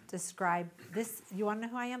described this, you want to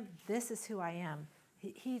know who I am? This is who I am.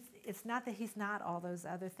 It's not that he's not all those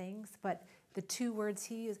other things, but the two words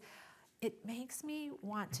he used, it makes me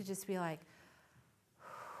want to just be like,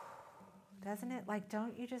 doesn't it? Like,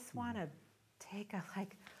 don't you just want to take a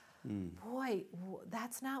like, boy,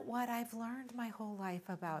 that's not what I've learned my whole life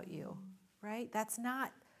about you, right? That's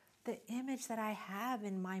not the image that I have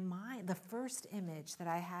in my mind, the first image that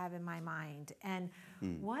I have in my mind. And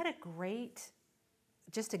what a great,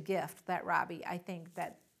 just a gift that, Robbi, I think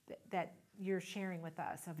that you're sharing with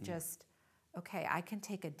us of just, okay, I can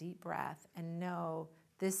take a deep breath and know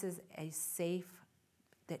this is a safe,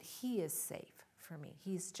 that he is safe for me.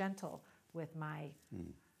 He's gentle with my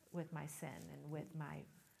sin and with my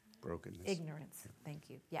brokenness, ignorance.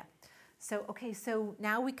 Thank you. Yeah. So, okay, so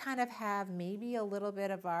now we kind of have maybe a little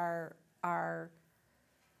bit of our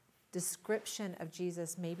description of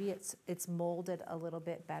Jesus. Maybe it's molded a little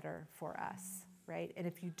bit better for us, right? And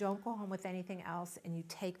if you don't go home with anything else and you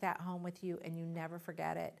take that home with you and you never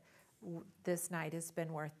forget it, this night has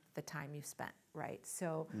been worth the time you've spent, right?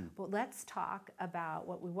 So, but let's talk about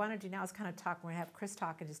what we want to do now is kind of talk, we're going to have Chris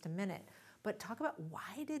talk in just a minute, but talk about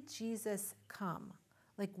why did Jesus come?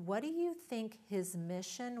 Like, what do you think his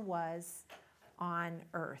mission was on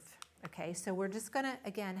earth? Okay, so we're just going to,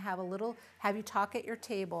 again, have you talk at your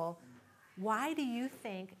table. Why do you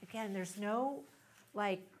think, again, there's no,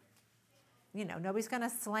 like, nobody's going to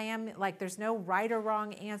slam, like, there's no right or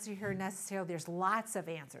wrong answer here necessarily. There's lots of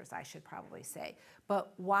answers, I should probably say.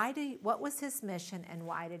 But what was his mission and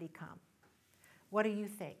why did he come? What do you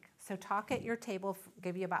think? So talk at your table,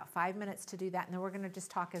 give you about 5 minutes to do that, and then we're going to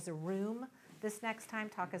just talk as a room. This next time,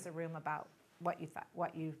 talk as a room about what you thought,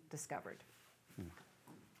 what you discovered.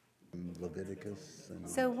 Leviticus.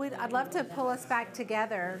 So I'd love to pull us back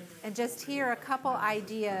together and just hear a couple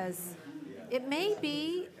ideas. It may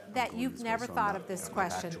be that you've never thought of this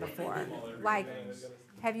question before. Like,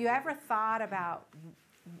 have you ever thought about,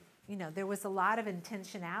 there was a lot of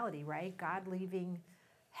intentionality, right? God leaving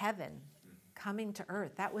heaven, coming to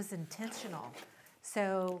earth. That was intentional.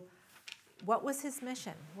 So what was his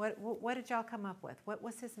mission? What did y'all come up with? What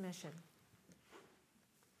was his mission?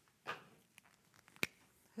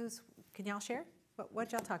 Can y'all share? What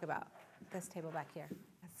did y'all talk about? This table back here.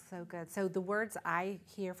 That's so good. So the words I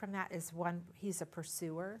hear from that is one, he's a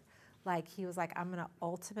pursuer. Like he was like, I'm going to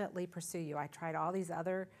ultimately pursue you. I tried all these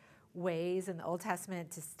other ways in the Old Testament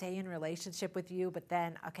to stay in relationship with you, but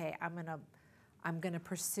then, okay, I'm going to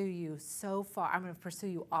pursue you so far. I'm going to pursue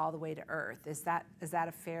you all the way to earth. Is that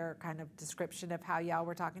a fair kind of description of how y'all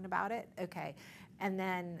were talking about it? Okay. And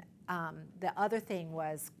then the other thing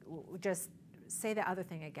was, just say the other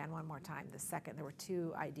thing again one more time. The second, there were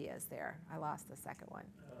two ideas there. I lost the second one.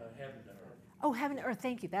 Heaven to earth. Oh, heaven to earth.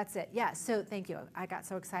 Thank you. That's it. Yeah. So thank you. I got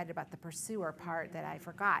so excited about the pursuer part that I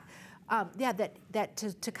forgot. That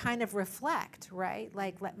to kind of reflect, right?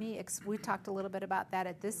 Like, we talked a little bit about that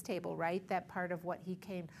at this table, right? That part of what he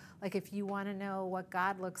came, like if you want to know what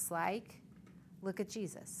God looks like, look at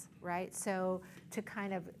Jesus, right? So to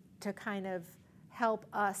kind of help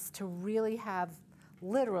us to really have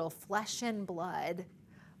literal flesh and blood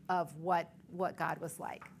of what God was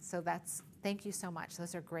like. So thank you so much.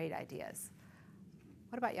 Those are great ideas.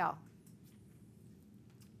 What about y'all?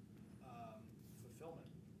 Fulfillment.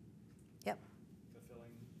 Yep.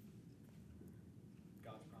 Fulfilling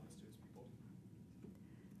God's promise to his people.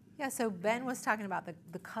 Yeah, so Ben was talking about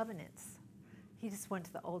the covenants. He just went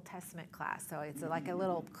to the Old Testament class, so it's like a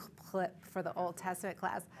little clip for the Old Testament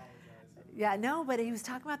class. Yeah, no, but he was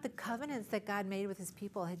talking about the covenants that God made with his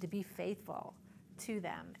people, had to be faithful to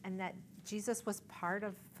them, and that Jesus was part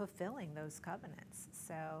of fulfilling those covenants.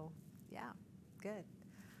 So, yeah, good.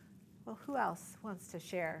 Well, who else wants to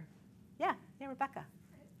share? Yeah, Rebecca.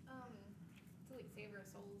 To like save our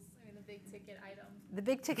souls. I mean, the big ticket item. The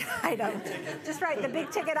big ticket item. Just right, the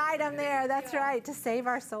big ticket item there. That's right, to save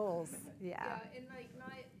our souls. Yeah. Yeah, and like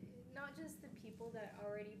not just the people that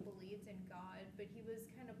already believed in God, but he was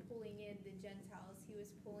kind of pulling in the Gentiles. He was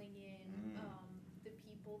pulling in the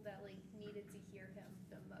people that like needed to hear him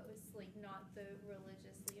the most, like not the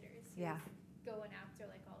religious leaders. He Yeah. was going after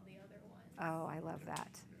like all the other ones. Oh, I love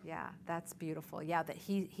that. Yeah, that's beautiful. Yeah, that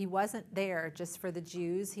he wasn't there just for the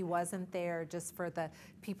Jews. He wasn't there just for the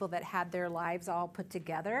people that had their lives all put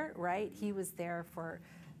together, right? He was there for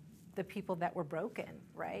the people that were broken,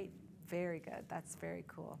 right? Very good. That's very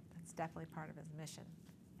cool. That's definitely part of his mission.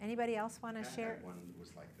 Anybody else want to share? One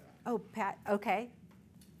was like that. Oh, Pat, okay.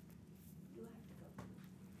 You have to go.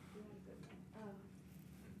 You have to go.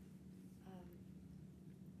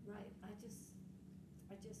 Right, I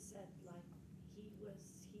just said, like,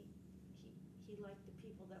 he liked the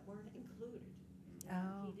people that weren't included. You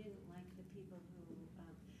know, Oh. He didn't like the people who,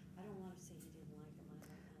 I don't want to say he didn't like them, I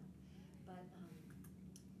don't know. But,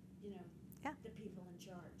 Yeah. the people in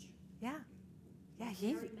charge. Yeah. Yeah,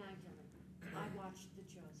 Mary Magdalene, I watched The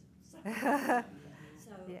Chosen. So,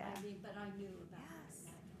 Yeah. I mean, but I knew about Yes.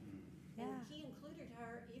 Mary Magdalene. Yeah. And he included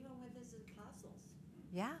her even with his apostles.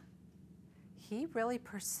 Yeah. He really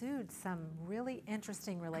pursued some really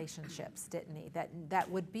interesting relationships, didn't he? That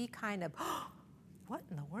would be kind of, what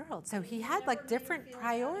in the world? So he had never like made her different feel bad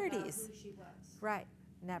priorities. about who she was. Right.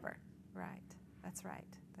 Never. Right. That's right.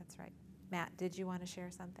 That's right. Matt, did you want to share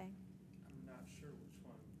something? I'm not sure which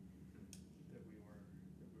one that we were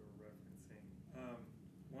referencing.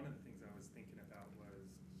 One of the things I was thinking about was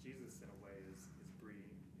Jesus, in a way, is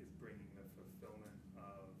bringing the fulfillment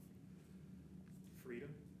of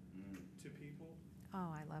freedom to people.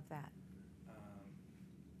 Oh, I love that.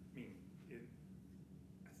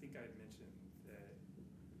 I think I had mentioned that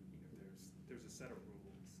there's a set of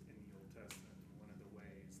rules in the Old Testament. One of the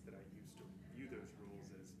ways that I used to view those rules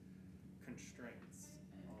as constraints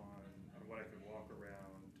on what I could walk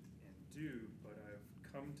around and do, but I've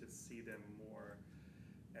come to see them more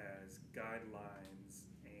as guidelines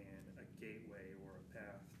and a gateway or a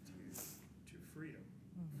path to freedom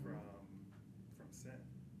from sin.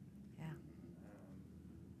 Yeah.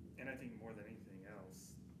 And I think more than anything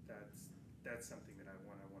else, that's something that I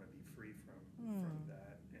want to be free from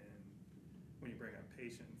that. And when you bring up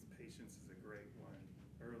patience is a great one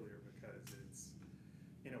earlier, because it's,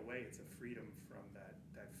 in a way, it's a freedom from that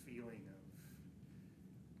feeling of,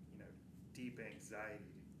 deep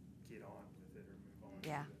anxiety to get on with it or move on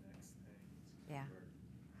Yeah. to the next thing. Yeah.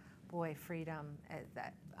 Boy, freedom,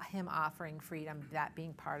 that him offering freedom, that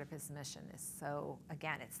being part of his mission is so,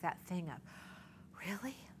 again, it's that thing of,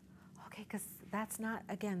 really? Okay, because that's not,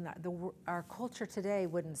 again, our culture today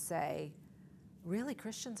wouldn't say, really,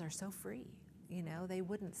 Christians are so free. They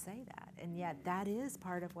wouldn't say that. And yet that is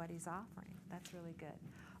part of what he's offering. That's really good.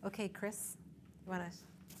 Okay, Chris, you want to?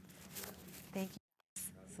 Thank you.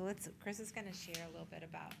 So Chris is going to share a little bit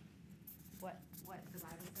about what the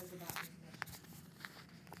Bible says about his mission.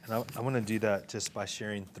 And I want to do that just by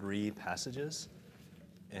sharing 3 passages.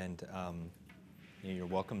 And you're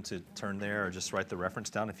welcome to turn there or just write the reference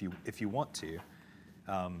down if you want to.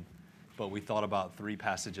 But we thought about 3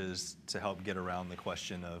 passages to help get around the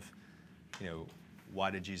question of, why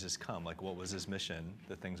did Jesus come? Like, what was his mission?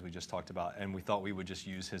 The things we just talked about. And we thought we would just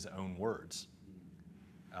use his own words.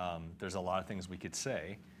 There's a lot of things we could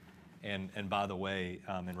say. And by the way,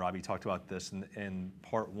 and Robbi talked about this in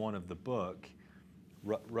part 1 of the book,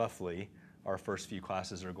 roughly, our first few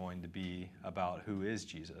classes are going to be about who is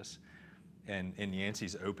Jesus. And in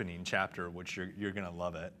Yancey's opening chapter, which you're going to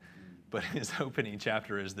love it, but his opening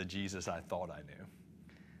chapter is the Jesus I thought I knew.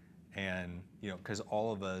 And, because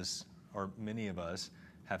all of us, or many of us,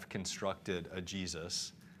 have constructed a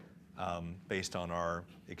Jesus based on our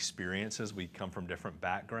experiences. We come from different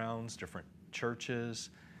backgrounds, different churches.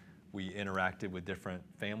 We interacted with different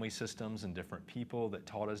family systems and different people that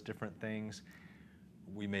taught us different things.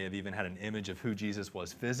 We may have even had an image of who Jesus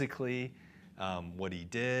was physically, what he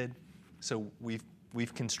did. So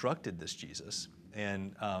we've constructed this Jesus.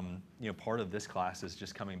 And part of this class is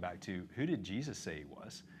just coming back to, who did Jesus say he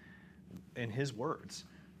was? In his words.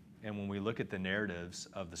 And when we look at the narratives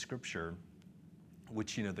of the scripture,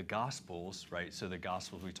 which, the Gospels, right? So the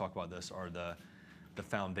Gospels, we talk about this, are the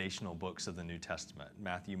foundational books of the New Testament,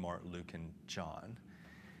 Matthew, Mark, Luke, and John.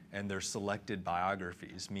 And they're selected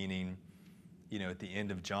biographies, meaning, at the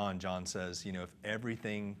end of John, John says, if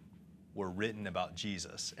everything were written about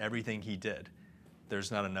Jesus, everything he did,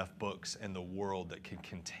 there's not enough books in the world that could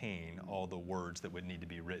contain all the words that would need to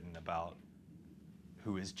be written about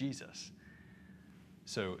who is Jesus?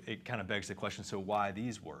 So it kind of begs the question, so why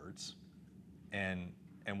these words? And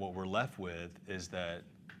what we're left with is that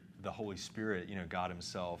the Holy Spirit, God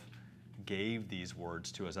himself, gave these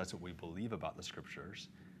words to us. That's what we believe about the scriptures,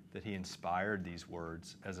 that he inspired these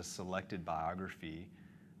words as a selected biography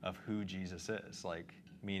of who Jesus is, like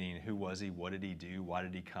meaning who was he, what did he do, why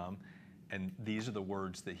did he come? And these are the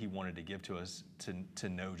words that he wanted to give to us to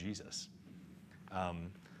know Jesus.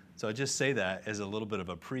 So I just say that as a little bit of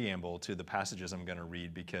a preamble to the passages I'm going to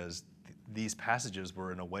read, because these passages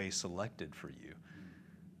were in a way selected for you.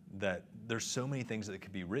 That there's so many things that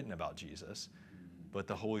could be written about Jesus, but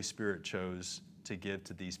the Holy Spirit chose to give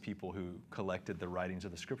to these people who collected the writings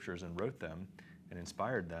of the scriptures and wrote them and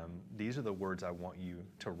inspired them. These are the words I want you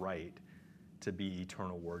to write to be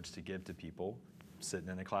eternal words to give to people sitting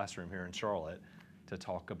in a classroom here in Charlotte to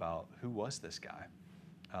talk about who was this guy.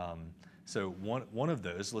 So one of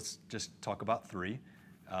those, let's just talk about three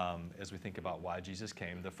as we think about why Jesus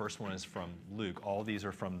came. The first one is from Luke. All these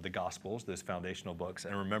are from the Gospels, those foundational books.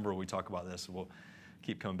 And remember, we talk about this, we'll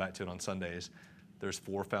keep coming back to it on Sundays. There's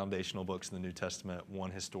 4 foundational books in the New Testament,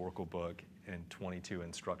 1 historical book, and 22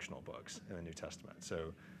 instructional books in the New Testament.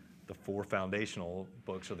 So the 4 foundational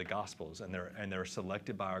books are the Gospels, and they're a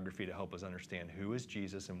selected biography to help us understand who is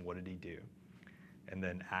Jesus and what did he do. And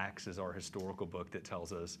then Acts is our historical book that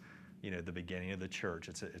tells us, the beginning of the church.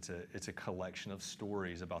 It's a collection of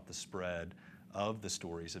stories about the spread of the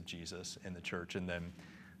stories of Jesus in the church. And then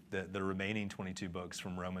the remaining 22 books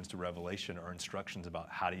from Romans to Revelation are instructions about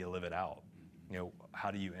how do you live it out.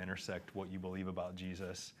 How do you intersect what you believe about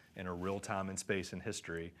Jesus in a real time and space in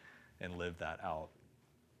history and live that out?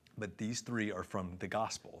 But these 3 are from the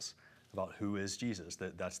Gospels about who is Jesus.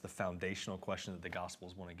 That's the foundational question that the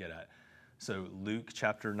Gospels want to get at. So Luke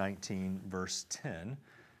chapter 19, verse 10,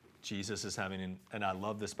 Jesus is having, and I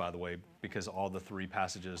love this, by the way, because all the 3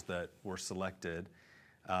 passages that were selected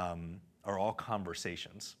are all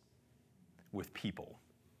conversations with people.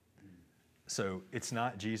 So it's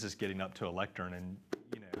not Jesus getting up to a lectern and,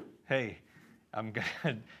 hey,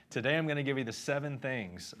 today I'm going to give you the 7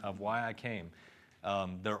 things of why I came.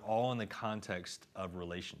 They're all in the context of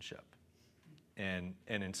relationship. And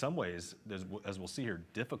in some ways, as we'll see here,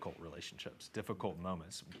 difficult relationships, difficult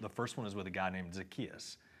moments. The first one is with a guy named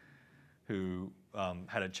Zacchaeus, who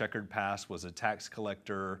had a checkered past, was a tax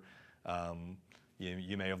collector.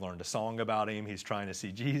 You may have learned a song about him. He's trying to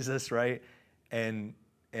see Jesus, right? And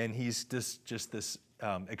he's just this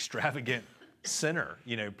extravagant sinner,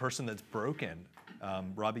 person that's broken.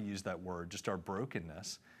 Robbi used that word, just our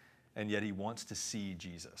brokenness. And yet he wants to see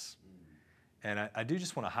Jesus. And I do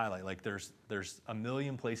just want to highlight, like there's a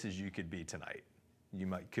million places you could be tonight.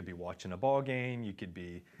 You could be watching a ball game. You could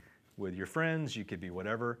be with your friends. You could be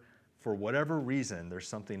whatever. For whatever reason, there's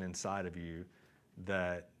something inside of you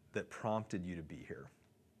that prompted you to be here.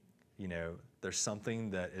 There's something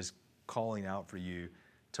that is calling out for you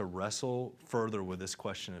to wrestle further with this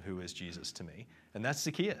question of who is Jesus to me. And that's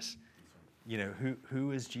Zacchaeus.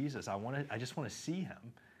 Who is Jesus? I just want to see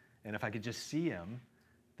him. And if I could just see him,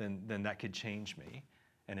 then that could change me.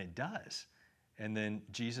 And it does. And then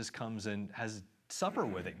Jesus comes and has supper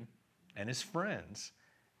with him and his friends,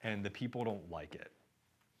 and the people don't like it.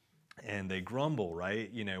 And they grumble, right?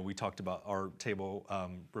 We talked about our table,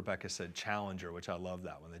 Rebecca said challenger, which I love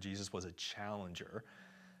that one, that Jesus was a challenger.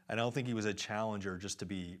 And I don't think he was a challenger just to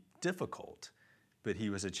be difficult, but he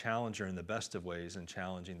was a challenger in the best of ways and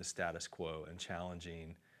challenging the status quo and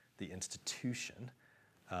challenging the institution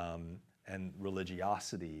and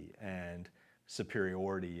religiosity and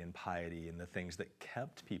superiority and piety and the things that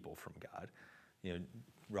kept people from God.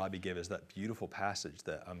 Robbi gave us that beautiful passage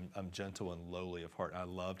that I'm gentle and lowly of heart. I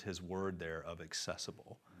loved his word there of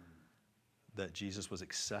accessible, that Jesus was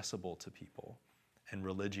accessible to people and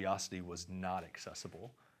religiosity was not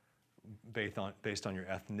accessible based on your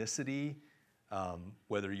ethnicity,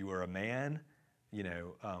 whether you were a man,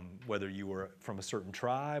 whether you were from a certain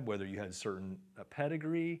tribe, whether you had a certain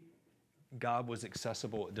pedigree. God was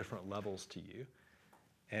accessible at different levels to you.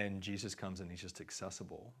 And Jesus comes and he's just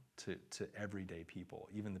accessible to everyday people,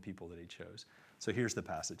 even the people that he chose. So here's the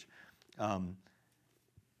passage.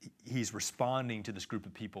 He's responding to this group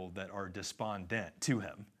of people that are despondent to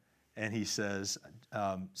him. And he says,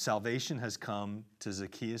 salvation has come to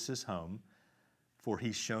Zacchaeus' home, for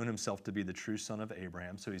he's shown himself to be the true son of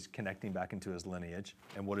Abraham. So he's connecting back into his lineage.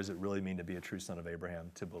 And what does it really mean to be a true son of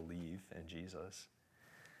Abraham? To believe in Jesus.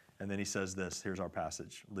 And then he says this, here's our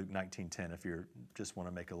passage, Luke 19:10, if you just want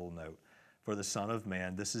to make a little note. For the Son of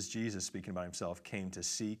Man, this is Jesus speaking about himself, came to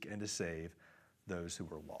seek and to save those who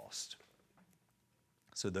were lost.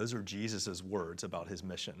 So those are Jesus' words about his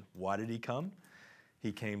mission. Why did he come?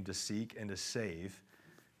 He came to seek and to save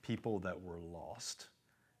people that were lost,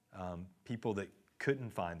 people that couldn't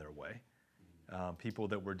find their way, people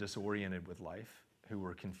that were disoriented with life, who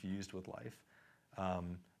were confused with life.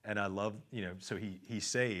 And I love, so he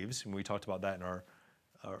saves, and we talked about that in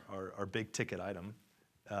our big ticket item,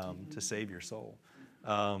 to save your soul.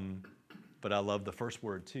 But I love the first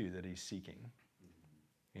word too, that he's seeking.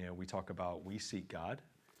 We talk about we seek God,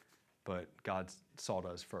 but God sought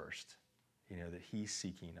us first. That he's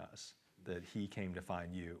seeking us, that he came to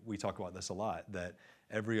find you. We talk about this a lot, that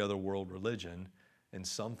every other world religion in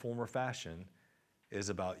some form or fashion is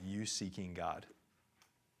about you seeking God.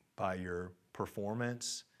 By your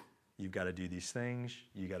performance, you've got to do these things,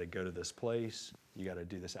 you got to go to this place, you got to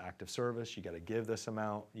do this act of service, you got to give this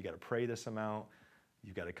amount, you got to pray this amount,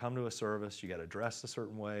 you've got to come to a service, you got to dress a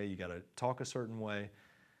certain way, you got to talk a certain way.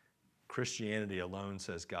 Christianity alone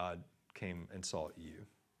says God came and sought you,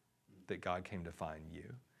 that God came to find you.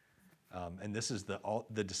 And this is the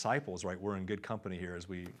disciples, right? We're in good company here as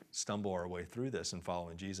we stumble our way through this and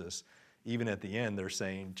following Jesus. Even at the end, they're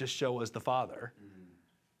saying, just show us the Father.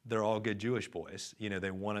 They're all good Jewish boys.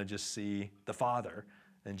 They want to just see the Father.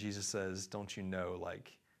 And Jesus says, don't you know,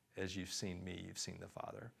 like, as you've seen me, you've seen the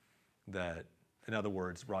Father. That, in other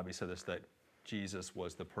words, Robbi said this, that Jesus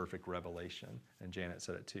was the perfect revelation. And Janet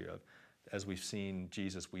said it too, of as we've seen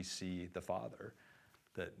Jesus, we see the Father.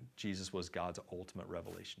 That Jesus was God's ultimate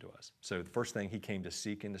revelation to us. So the first thing, he came to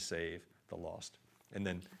seek and to save the lost. And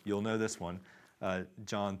then you'll know this one,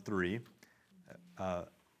 John 3,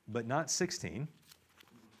 but not 16.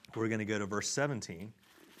 We're going to go to verse 17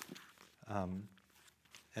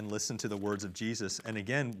 and listen to the words of Jesus. And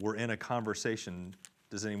again, we're in a conversation.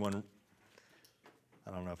 Does anyone,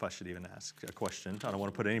 I don't know if I should even ask a question. I don't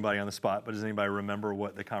want to put anybody on the spot, but does anybody remember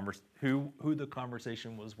what who the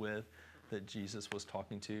conversation was with that Jesus was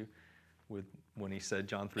talking to when he said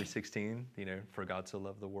John 3:16, for God so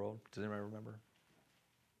loved the world? Does anybody remember?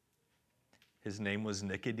 His name was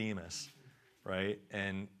Nicodemus, right?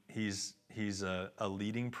 And he's a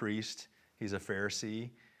leading priest. He's a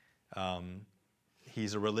Pharisee.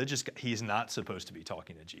 He's a religious guy. He's not supposed to be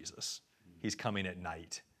talking to Jesus. He's coming at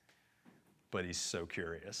night, but he's so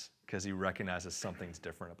curious because he recognizes something's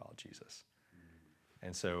different about Jesus.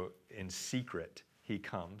 And so in secret, he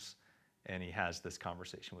comes and he has this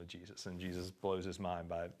conversation with Jesus. And Jesus blows his mind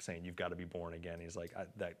by saying, you've got to be born again. He's like,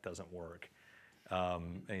 that doesn't work.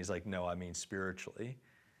 And he's like, no, I mean spiritually.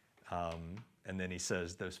 And then he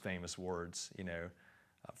says those famous words,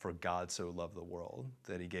 for God so loved the world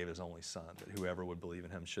that he gave his only son, that whoever would believe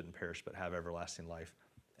in him shouldn't perish but have everlasting life.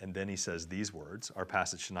 And then he says these words, our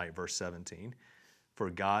passage tonight, verse 17,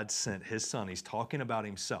 for God sent his son. He's talking about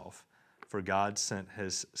himself. For God sent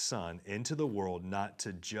his son into the world not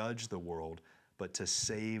to judge the world, but to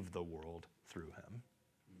save the world through him.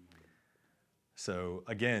 So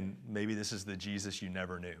again, maybe this is the Jesus you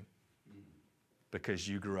never knew because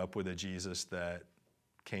you grew up with a Jesus that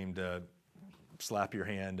came to slap your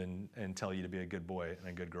hand and tell you to be a good boy and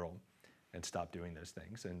a good girl and stop doing those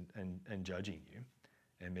things and judging you.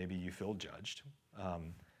 And maybe you feel judged.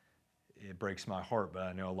 It breaks my heart, but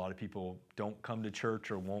I know a lot of people don't come to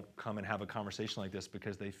church or won't come and have a conversation like this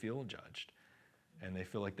because they feel judged and they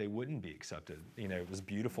feel like they wouldn't be accepted. It was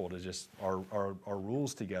beautiful to just our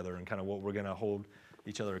rules together and kind of what we're going to hold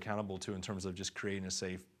each other accountable to in terms of just creating a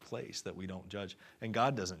safe place that we don't judge. And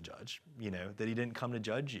God doesn't judge, that he didn't come to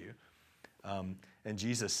judge you. And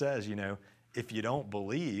Jesus says, if you don't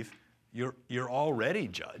believe, you're already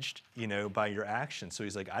judged, by your actions. So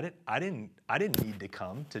he's like, I didn't need to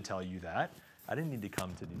come to tell you that. I didn't need to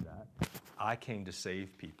come to do that. I came to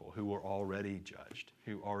save people who were already judged,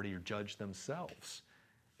 who already judged themselves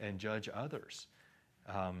and judge others.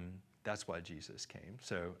 That's why Jesus came.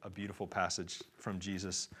 So a beautiful passage from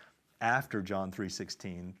Jesus after John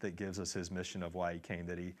 3:16 that gives us his mission of why he came,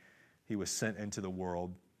 that he was sent into the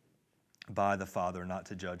world by the Father, not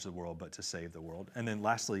to judge the world, but to save the world. And then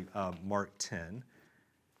lastly, Mark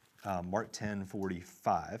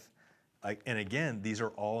 10:45. And again, these are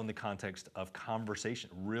all in the context of conversation,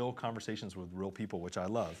 real conversations with real people, which I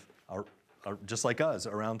love, are just like us,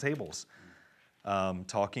 around tables,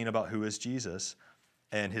 talking about who is Jesus.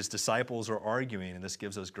 And his disciples are arguing, and this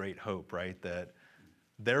gives us great hope, right? That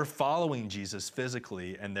they're following Jesus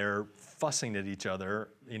physically, and they're fussing at each other,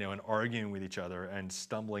 and arguing with each other, and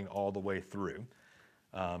stumbling all the way through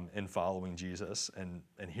in following Jesus, and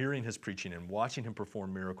hearing his preaching, and watching him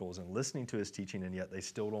perform miracles, and listening to his teaching, and yet they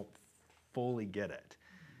still don't fully get it.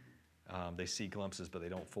 They see glimpses, but they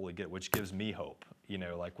don't fully get it, which gives me hope,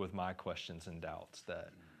 like with my questions and doubts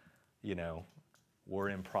that, we're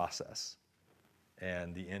in process.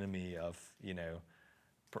 And the enemy of,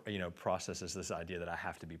 processes this idea that I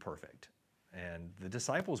have to be perfect. And the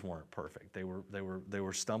disciples weren't perfect. They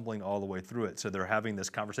were stumbling all the way through it. So they're having this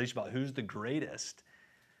conversation about who's the greatest.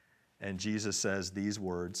 And Jesus says these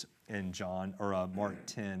words in Mark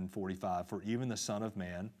 10:45, "For even the Son of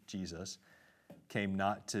Man, Jesus, came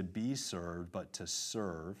not to be served, but to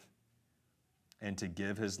serve, and to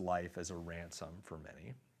give his life as a ransom for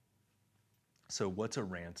many." So what's a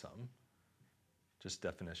ransom? Just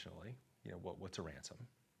definitionally, what's a ransom?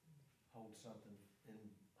 Hold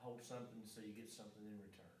something so you get something in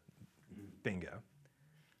return. Bingo.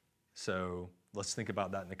 So let's think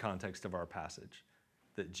about that in the context of our passage,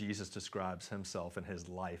 that Jesus describes himself and his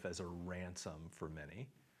life as a ransom for many.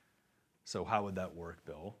 So how would that work,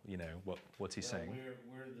 Bill? What's he saying?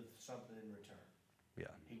 We're the something in return. Yeah.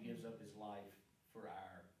 He gives up his life for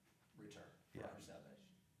our return, for our salvation.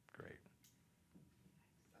 Great.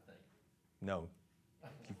 I think. No,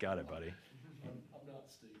 you got it, buddy. I'm not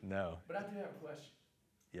stupid. No. But I do have a question.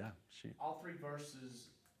 Yeah, shoot. All three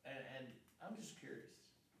verses, and I'm just curious,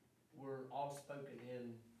 were all spoken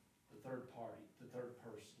in the third party, the third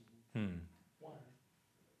person. Why?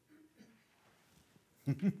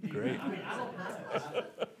 Great. I mean, I don't know.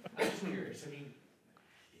 I'm just curious. I mean,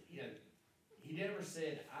 he never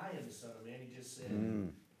said, "I am the Son of Man." He just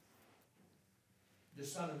said, "The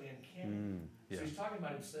Son of Man came." Yeah. So he's talking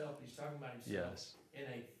about himself. He's talking about himself Yes. in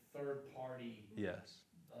a third party Yes.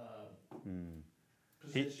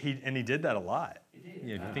 position. He did that a lot. He did.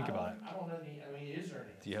 If you think about it. I don't know any. I mean, is there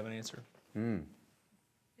any? Do you have an answer?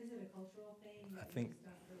 Is it a cultural thing I that think- we just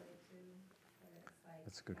don't relate to? Where it's like,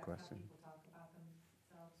 That's a good how question. people talk about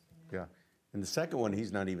themselves and Yeah. In the second one,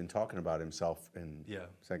 he's not even talking about himself in Yeah.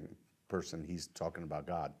 second person. He's talking about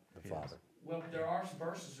God, the Yes. Father. Well, there are some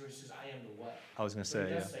verses where he says, "I am the way." I was going to So he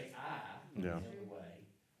say, does yeah. say, "I Yeah. am the way,"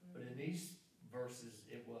 but in these verses,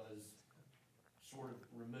 it was sort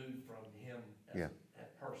of removed from him Yeah. as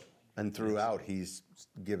personally. And throughout, he's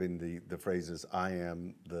giving the phrases, "I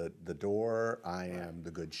am the door, I am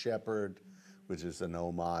the good shepherd," which is an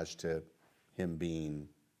homage to him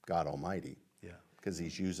being God Almighty. Yeah. Because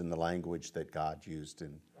he's using the language that God used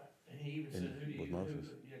in. Right. And he even said, "Who do with you?" Moses.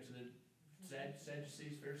 To the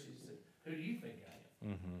Sadducees, Pharisees, he said, "Who do you think I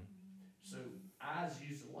am?" Mm-hmm. So I's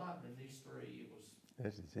used a lot, but in these three, it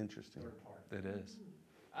was It's interesting. third party. It is.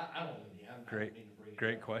 I don't know. I don't Great- mean to bring it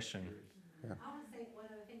great up. I'm question. curious. I want to say one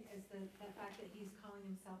other thing is the fact that he's calling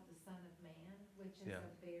himself the Son of Man, which is Yeah.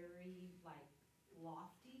 a very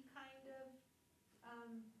lofty kind of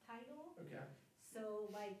title. Okay. So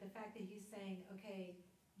the fact that he's saying, okay,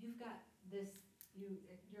 you've got this,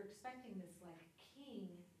 you're expecting this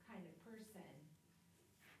king kind of person.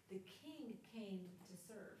 The king came to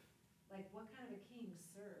serve. What kind of a king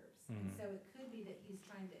serves? And so it could be that he's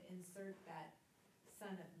trying to insert that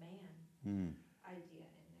Son of Man idea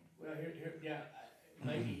in there. Well,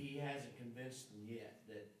 maybe he hasn't convinced them yet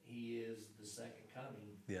that he is the second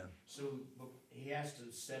coming. Yeah. So but he has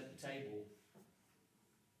to set the table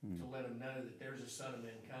to let them know that there's a Son of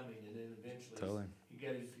Man coming, and then eventually Totally.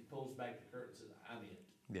 he pulls back the curtain and says, "I'm it."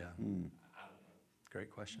 Yeah. I don't know. Great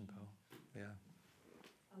question, Bill. Yeah.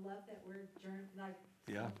 I love that we're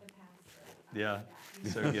Yeah. the pastor. Yeah. Love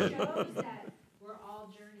that. So It good. shows that we're all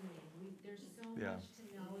journeying. There's so Yeah. much to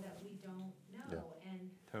know that we don't know, and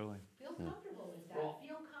Totally. feel comfortable with that. Well-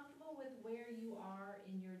 Feel comfortable with where you are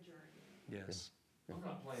in your journey. Yes. I'm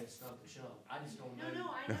not playing stump and chump. I just don't know. No,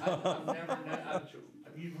 I know. I've never known.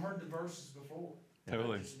 You've heard the verses before.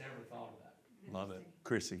 Totally. I just never thought about it. Love it.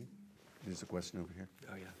 Chrissy, there's a question over here.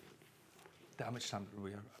 Oh, yeah. How much time do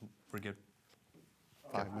we have? We're good.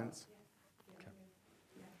 5 minutes?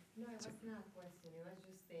 No, it was not a question, it was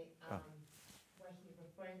just what he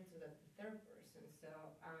referring to the third person, so,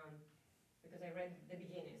 because I read the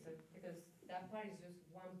beginning, so, because that part is just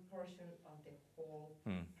one portion of the whole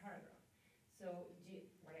paragraph. So,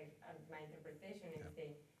 my interpretation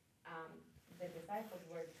is the disciples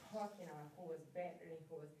were talking about who was better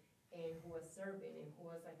and who was serving and who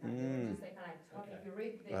was just kind of talking. Okay. If you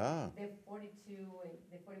read the 42 and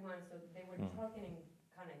the 41, so they were talking and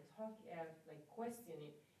kind of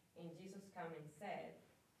questioning, and Jesus come and said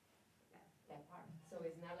that part. So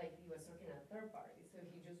it's not like he was talking a third party. So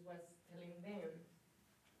he just was telling them,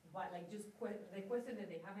 but the question that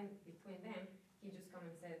they have between them, he just come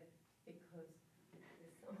and said because.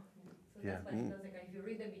 So Yeah. that's why it does if you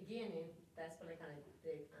read the beginning, that's what kind of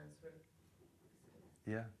the answer.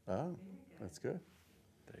 Yeah. Oh, that's good.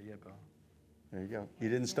 There you go, Bill. There you go. You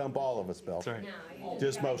didn't stump all of us, Bill. That's right. No,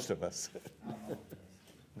 Just most of us. There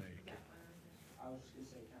you go. I was just gonna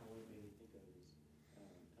say, kind of what it made me think of is,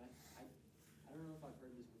 I don't know if I've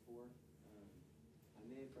heard this before. I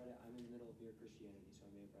may may have read it. I'm in the middle of Mere Christianity, so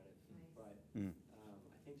I may have read it. Nice. But Mm.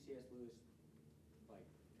 I think C.S. Lewis like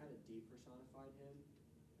kind of depersonified him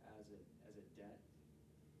as a debt,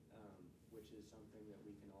 which is something that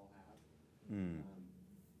we can all have. Mm.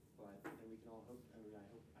 And we can all hope. I mean, I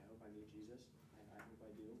hope I meet Jesus. I hope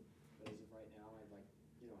I do. But as of right now, I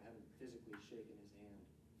haven't physically shaken his hand.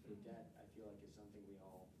 But a debt, I feel like, is something we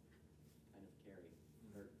all kind of carry,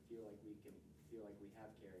 or feel like we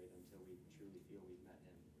have carried until we truly feel we've met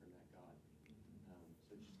him or met God. So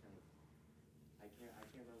just kind of, I can't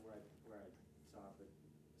remember where I saw it, but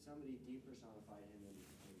somebody depersonified him in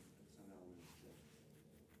some elements that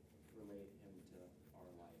relate him to our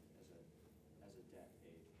life as a debt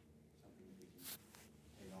paid, something that we can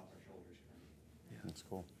take off our shoulders kind of. That's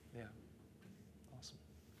cool. Yeah. Awesome.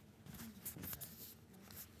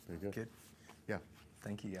 Very good. Good. Yeah.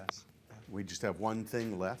 Thank you, guys. We just have one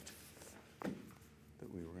thing left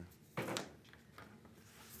that we were.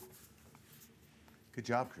 Good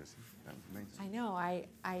job, Chrissy. That was amazing. I know.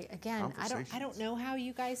 Again, I don't Conversations. know how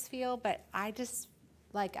you guys feel, but I just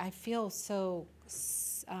I feel so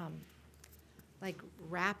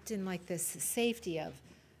wrapped in this safety of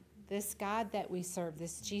this God that we serve,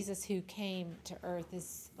 this Jesus who came to earth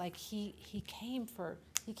is he came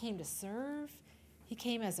to serve, he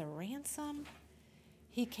came as a ransom,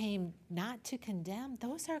 he came not to condemn.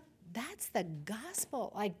 That's the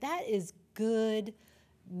gospel. That is good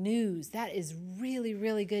news. That is really,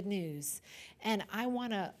 really good news. And I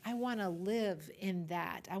wanna live in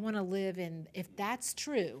that. I wanna live in, if that's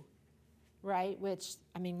true, right? Which,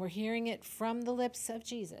 I mean, we're hearing it from the lips of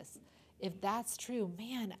Jesus. If that's true,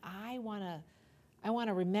 man, I wanna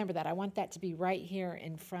remember that. I want that to be right here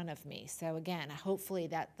in front of me. So again, hopefully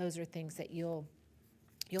those are things that you'll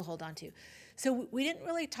hold on to. So we didn't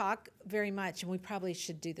really talk very much, and we probably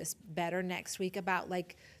should do this better next week about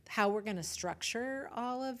how we're going to structure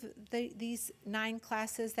all of these 9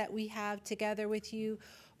 classes that we have together with you.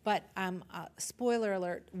 But spoiler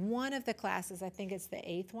alert, one of the classes, I think it's the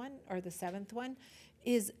 8th one or the 7th one,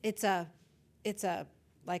 it's a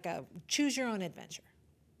choose your own adventure.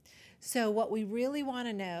 So what we really want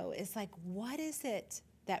to know is what is it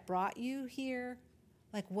that brought you here?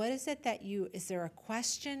 What is it that is there a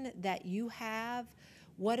question that you have?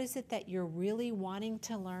 What is it that you're really wanting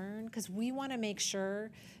to learn? Because we want to make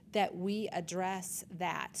sure that we address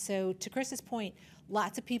that. So to Chris's point,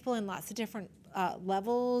 lots of people in lots of different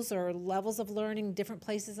levels of learning, different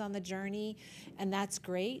places on the journey, and that's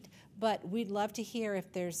great. But we'd love to hear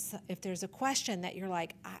if there's a question that you're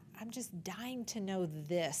I'm just dying to know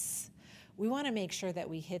this. We want to make sure that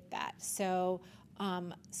we hit that. So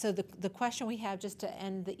the question we have just to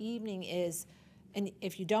end the evening is, and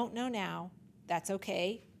if you don't know now, that's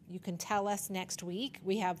okay. You can tell us next week.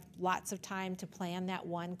 We have lots of time to plan that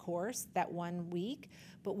one course, that 1 week,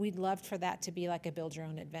 but we'd love for that to be a build your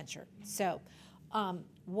own adventure. So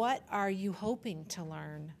what are you hoping to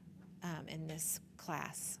learn in this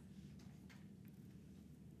class?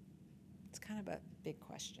 It's kind of a big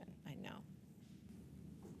question, I know.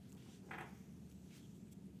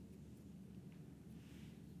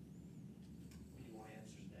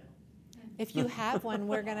 If you have one,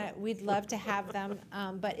 we'd love to have them.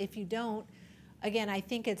 But if you don't, again, I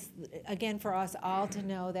think it's, for us all to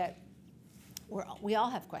know that we all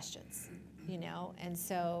have questions, and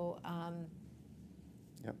so,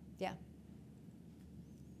 Yep. Yeah.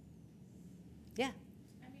 Yeah,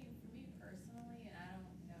 I mean, for me personally, and I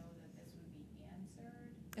don't know that this would be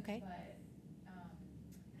answered, okay. but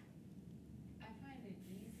I find it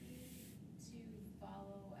easy to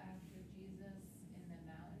follow after Jesus in the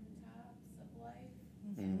mountaintops of life,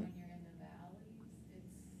 and when you're in the valleys,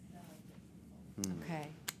 it's so difficult.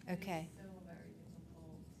 Okay, okay. It's so very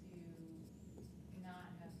difficult to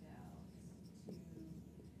not have doubts, to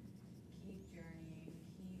keep journeying,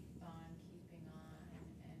 keep on keeping on,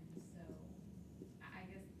 and so I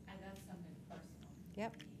guess that's something personal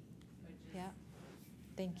Yep. for me, but just Yeah.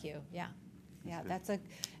 Thank you. Yeah. Yeah, That's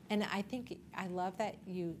and I think I love that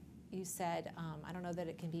you said, I don't know that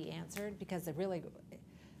it can be answered because it really,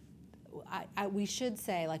 we should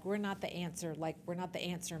say we're not the answer, we're not the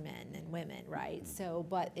answer men and women, right? So,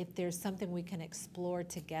 but if there's something we can explore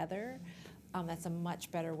together, that's a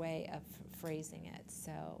much better way of phrasing it.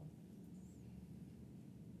 So,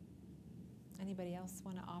 anybody else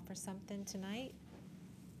want to offer something tonight?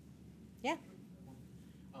 Yeah.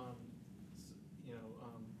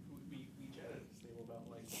 We chatted at this table about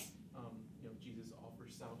Jesus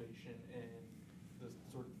offers salvation, and the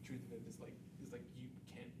sort of truth of it is you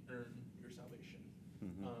can't earn your salvation.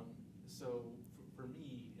 So for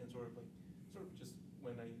me, and sort of just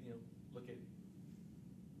when I look at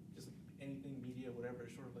just anything media, whatever. whatever,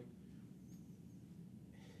 sort of like,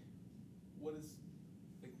 what is,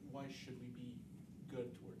 like, why should we be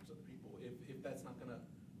good towards other people if that's not gonna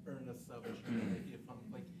earn us salvation? Like, if I'm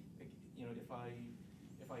like, you know, if I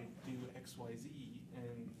do X, Y, Z,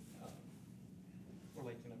 and or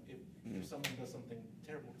like, you know, if someone does something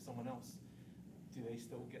terrible to someone else, do they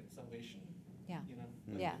still get salvation? Yeah. You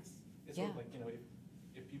know, Yeah. It's sort of Yeah. like, you know,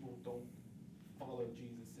 if people don't follow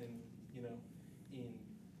Jesus in, you know, in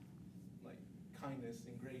like kindness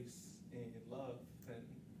and grace and love, then,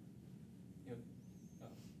 you know,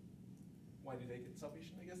 why do they get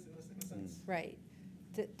salvation? I guess in a sense. Right.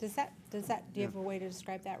 Does that? Do you have a way to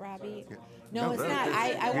describe that, Robbie? Sorry, that's a long one. No, No, it's no, not.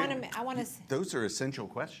 it's- I want to. Those are essential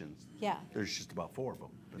questions. Yeah. There's just about 4 of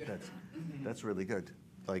them, but that's really good.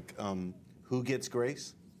 Like, who gets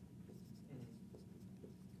grace?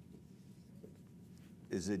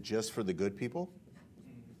 Is it just for the good people?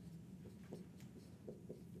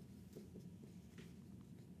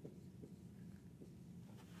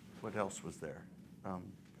 What else was there?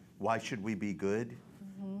 Why should we be good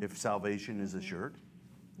if salvation is assured?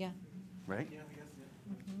 Yeah. Right? Yeah, I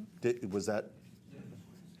guess, yeah. Was that?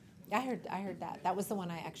 I heard that. That was the one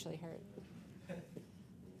I actually heard. Don't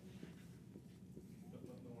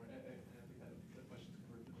worry, I think the question's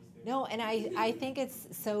covered for this day. No, and I think it's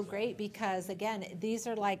so great because, again, these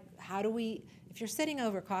are like, how do we, if you're sitting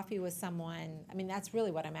over coffee with someone, I mean, that's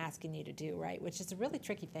really what I'm asking you to do, right? Which is a really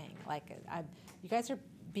tricky thing. Like, you guys are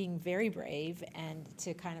being very brave, and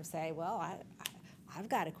to kind of say, well, I've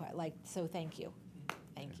got to quit. Like, so thank you.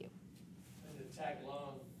 Thank you. And to tag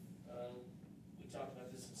along, we talked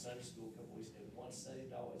about this in Sunday school a couple weeks ago. Once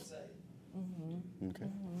saved, always saved. Mm-hmm. Okay.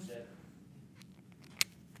 Is that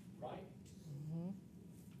right?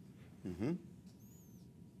 Mm-hmm.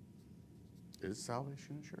 Is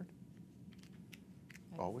salvation assured?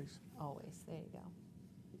 Always? Always. There you go.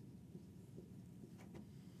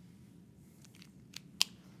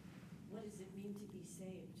 What does it mean to be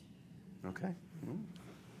saved? Okay.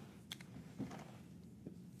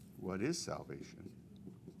 What is salvation?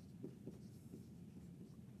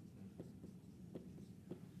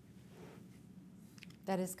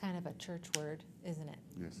 That is kind of a church word, isn't it?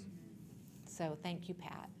 Yes. So thank you,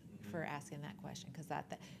 Pat, for asking that question, because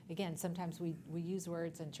that again, sometimes we use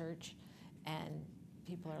words in church, and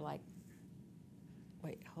people are like,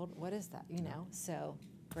 "Wait, hold, what is that?" You know. So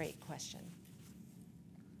great question.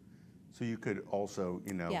 So you could also,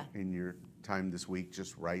 Yeah. in your time this week,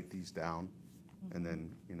 just write these down, and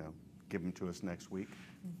then, give them to us next week.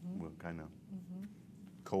 We'll kind of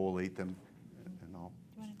collate them and all.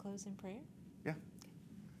 Do you want to close in prayer? Yeah.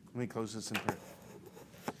 Let me close this in prayer.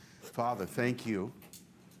 Father, thank you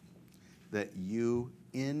that you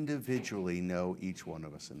individually know each one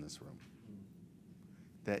of us in this room.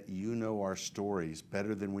 That you know our stories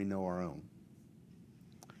better than we know our own.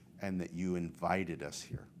 And that you invited us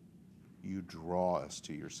here. You draw us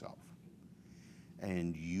to yourself.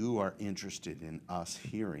 And you are interested in us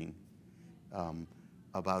hearing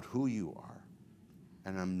about who you are.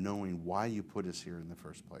 And I'm knowing why you put us here in the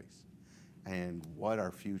first place. And what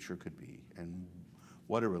our future could be. And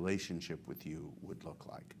what a relationship with you would look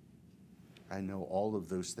like. I know all of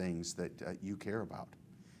those things that you care about.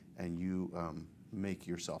 And you make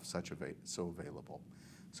yourself so available.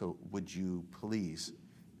 So would you please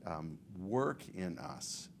work in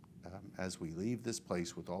us as we leave this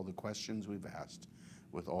place with all the questions we've asked,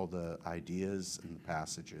 with all the ideas and the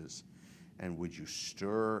passages, and would you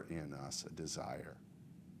stir in us a desire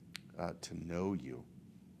to know you,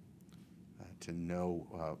 to know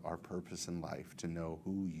our purpose in life, to know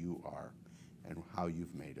who you are and how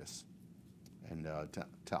you've made us, and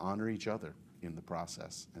to honor each other in the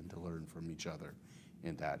process and to learn from each other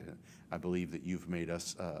in that. And I believe that you've made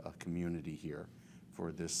us a community here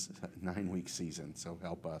for this 9-week season, so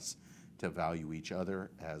help us to value each other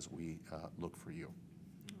as we look for you.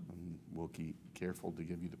 And we'll keep careful to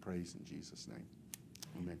give you the praise in Jesus' name.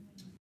 Amen.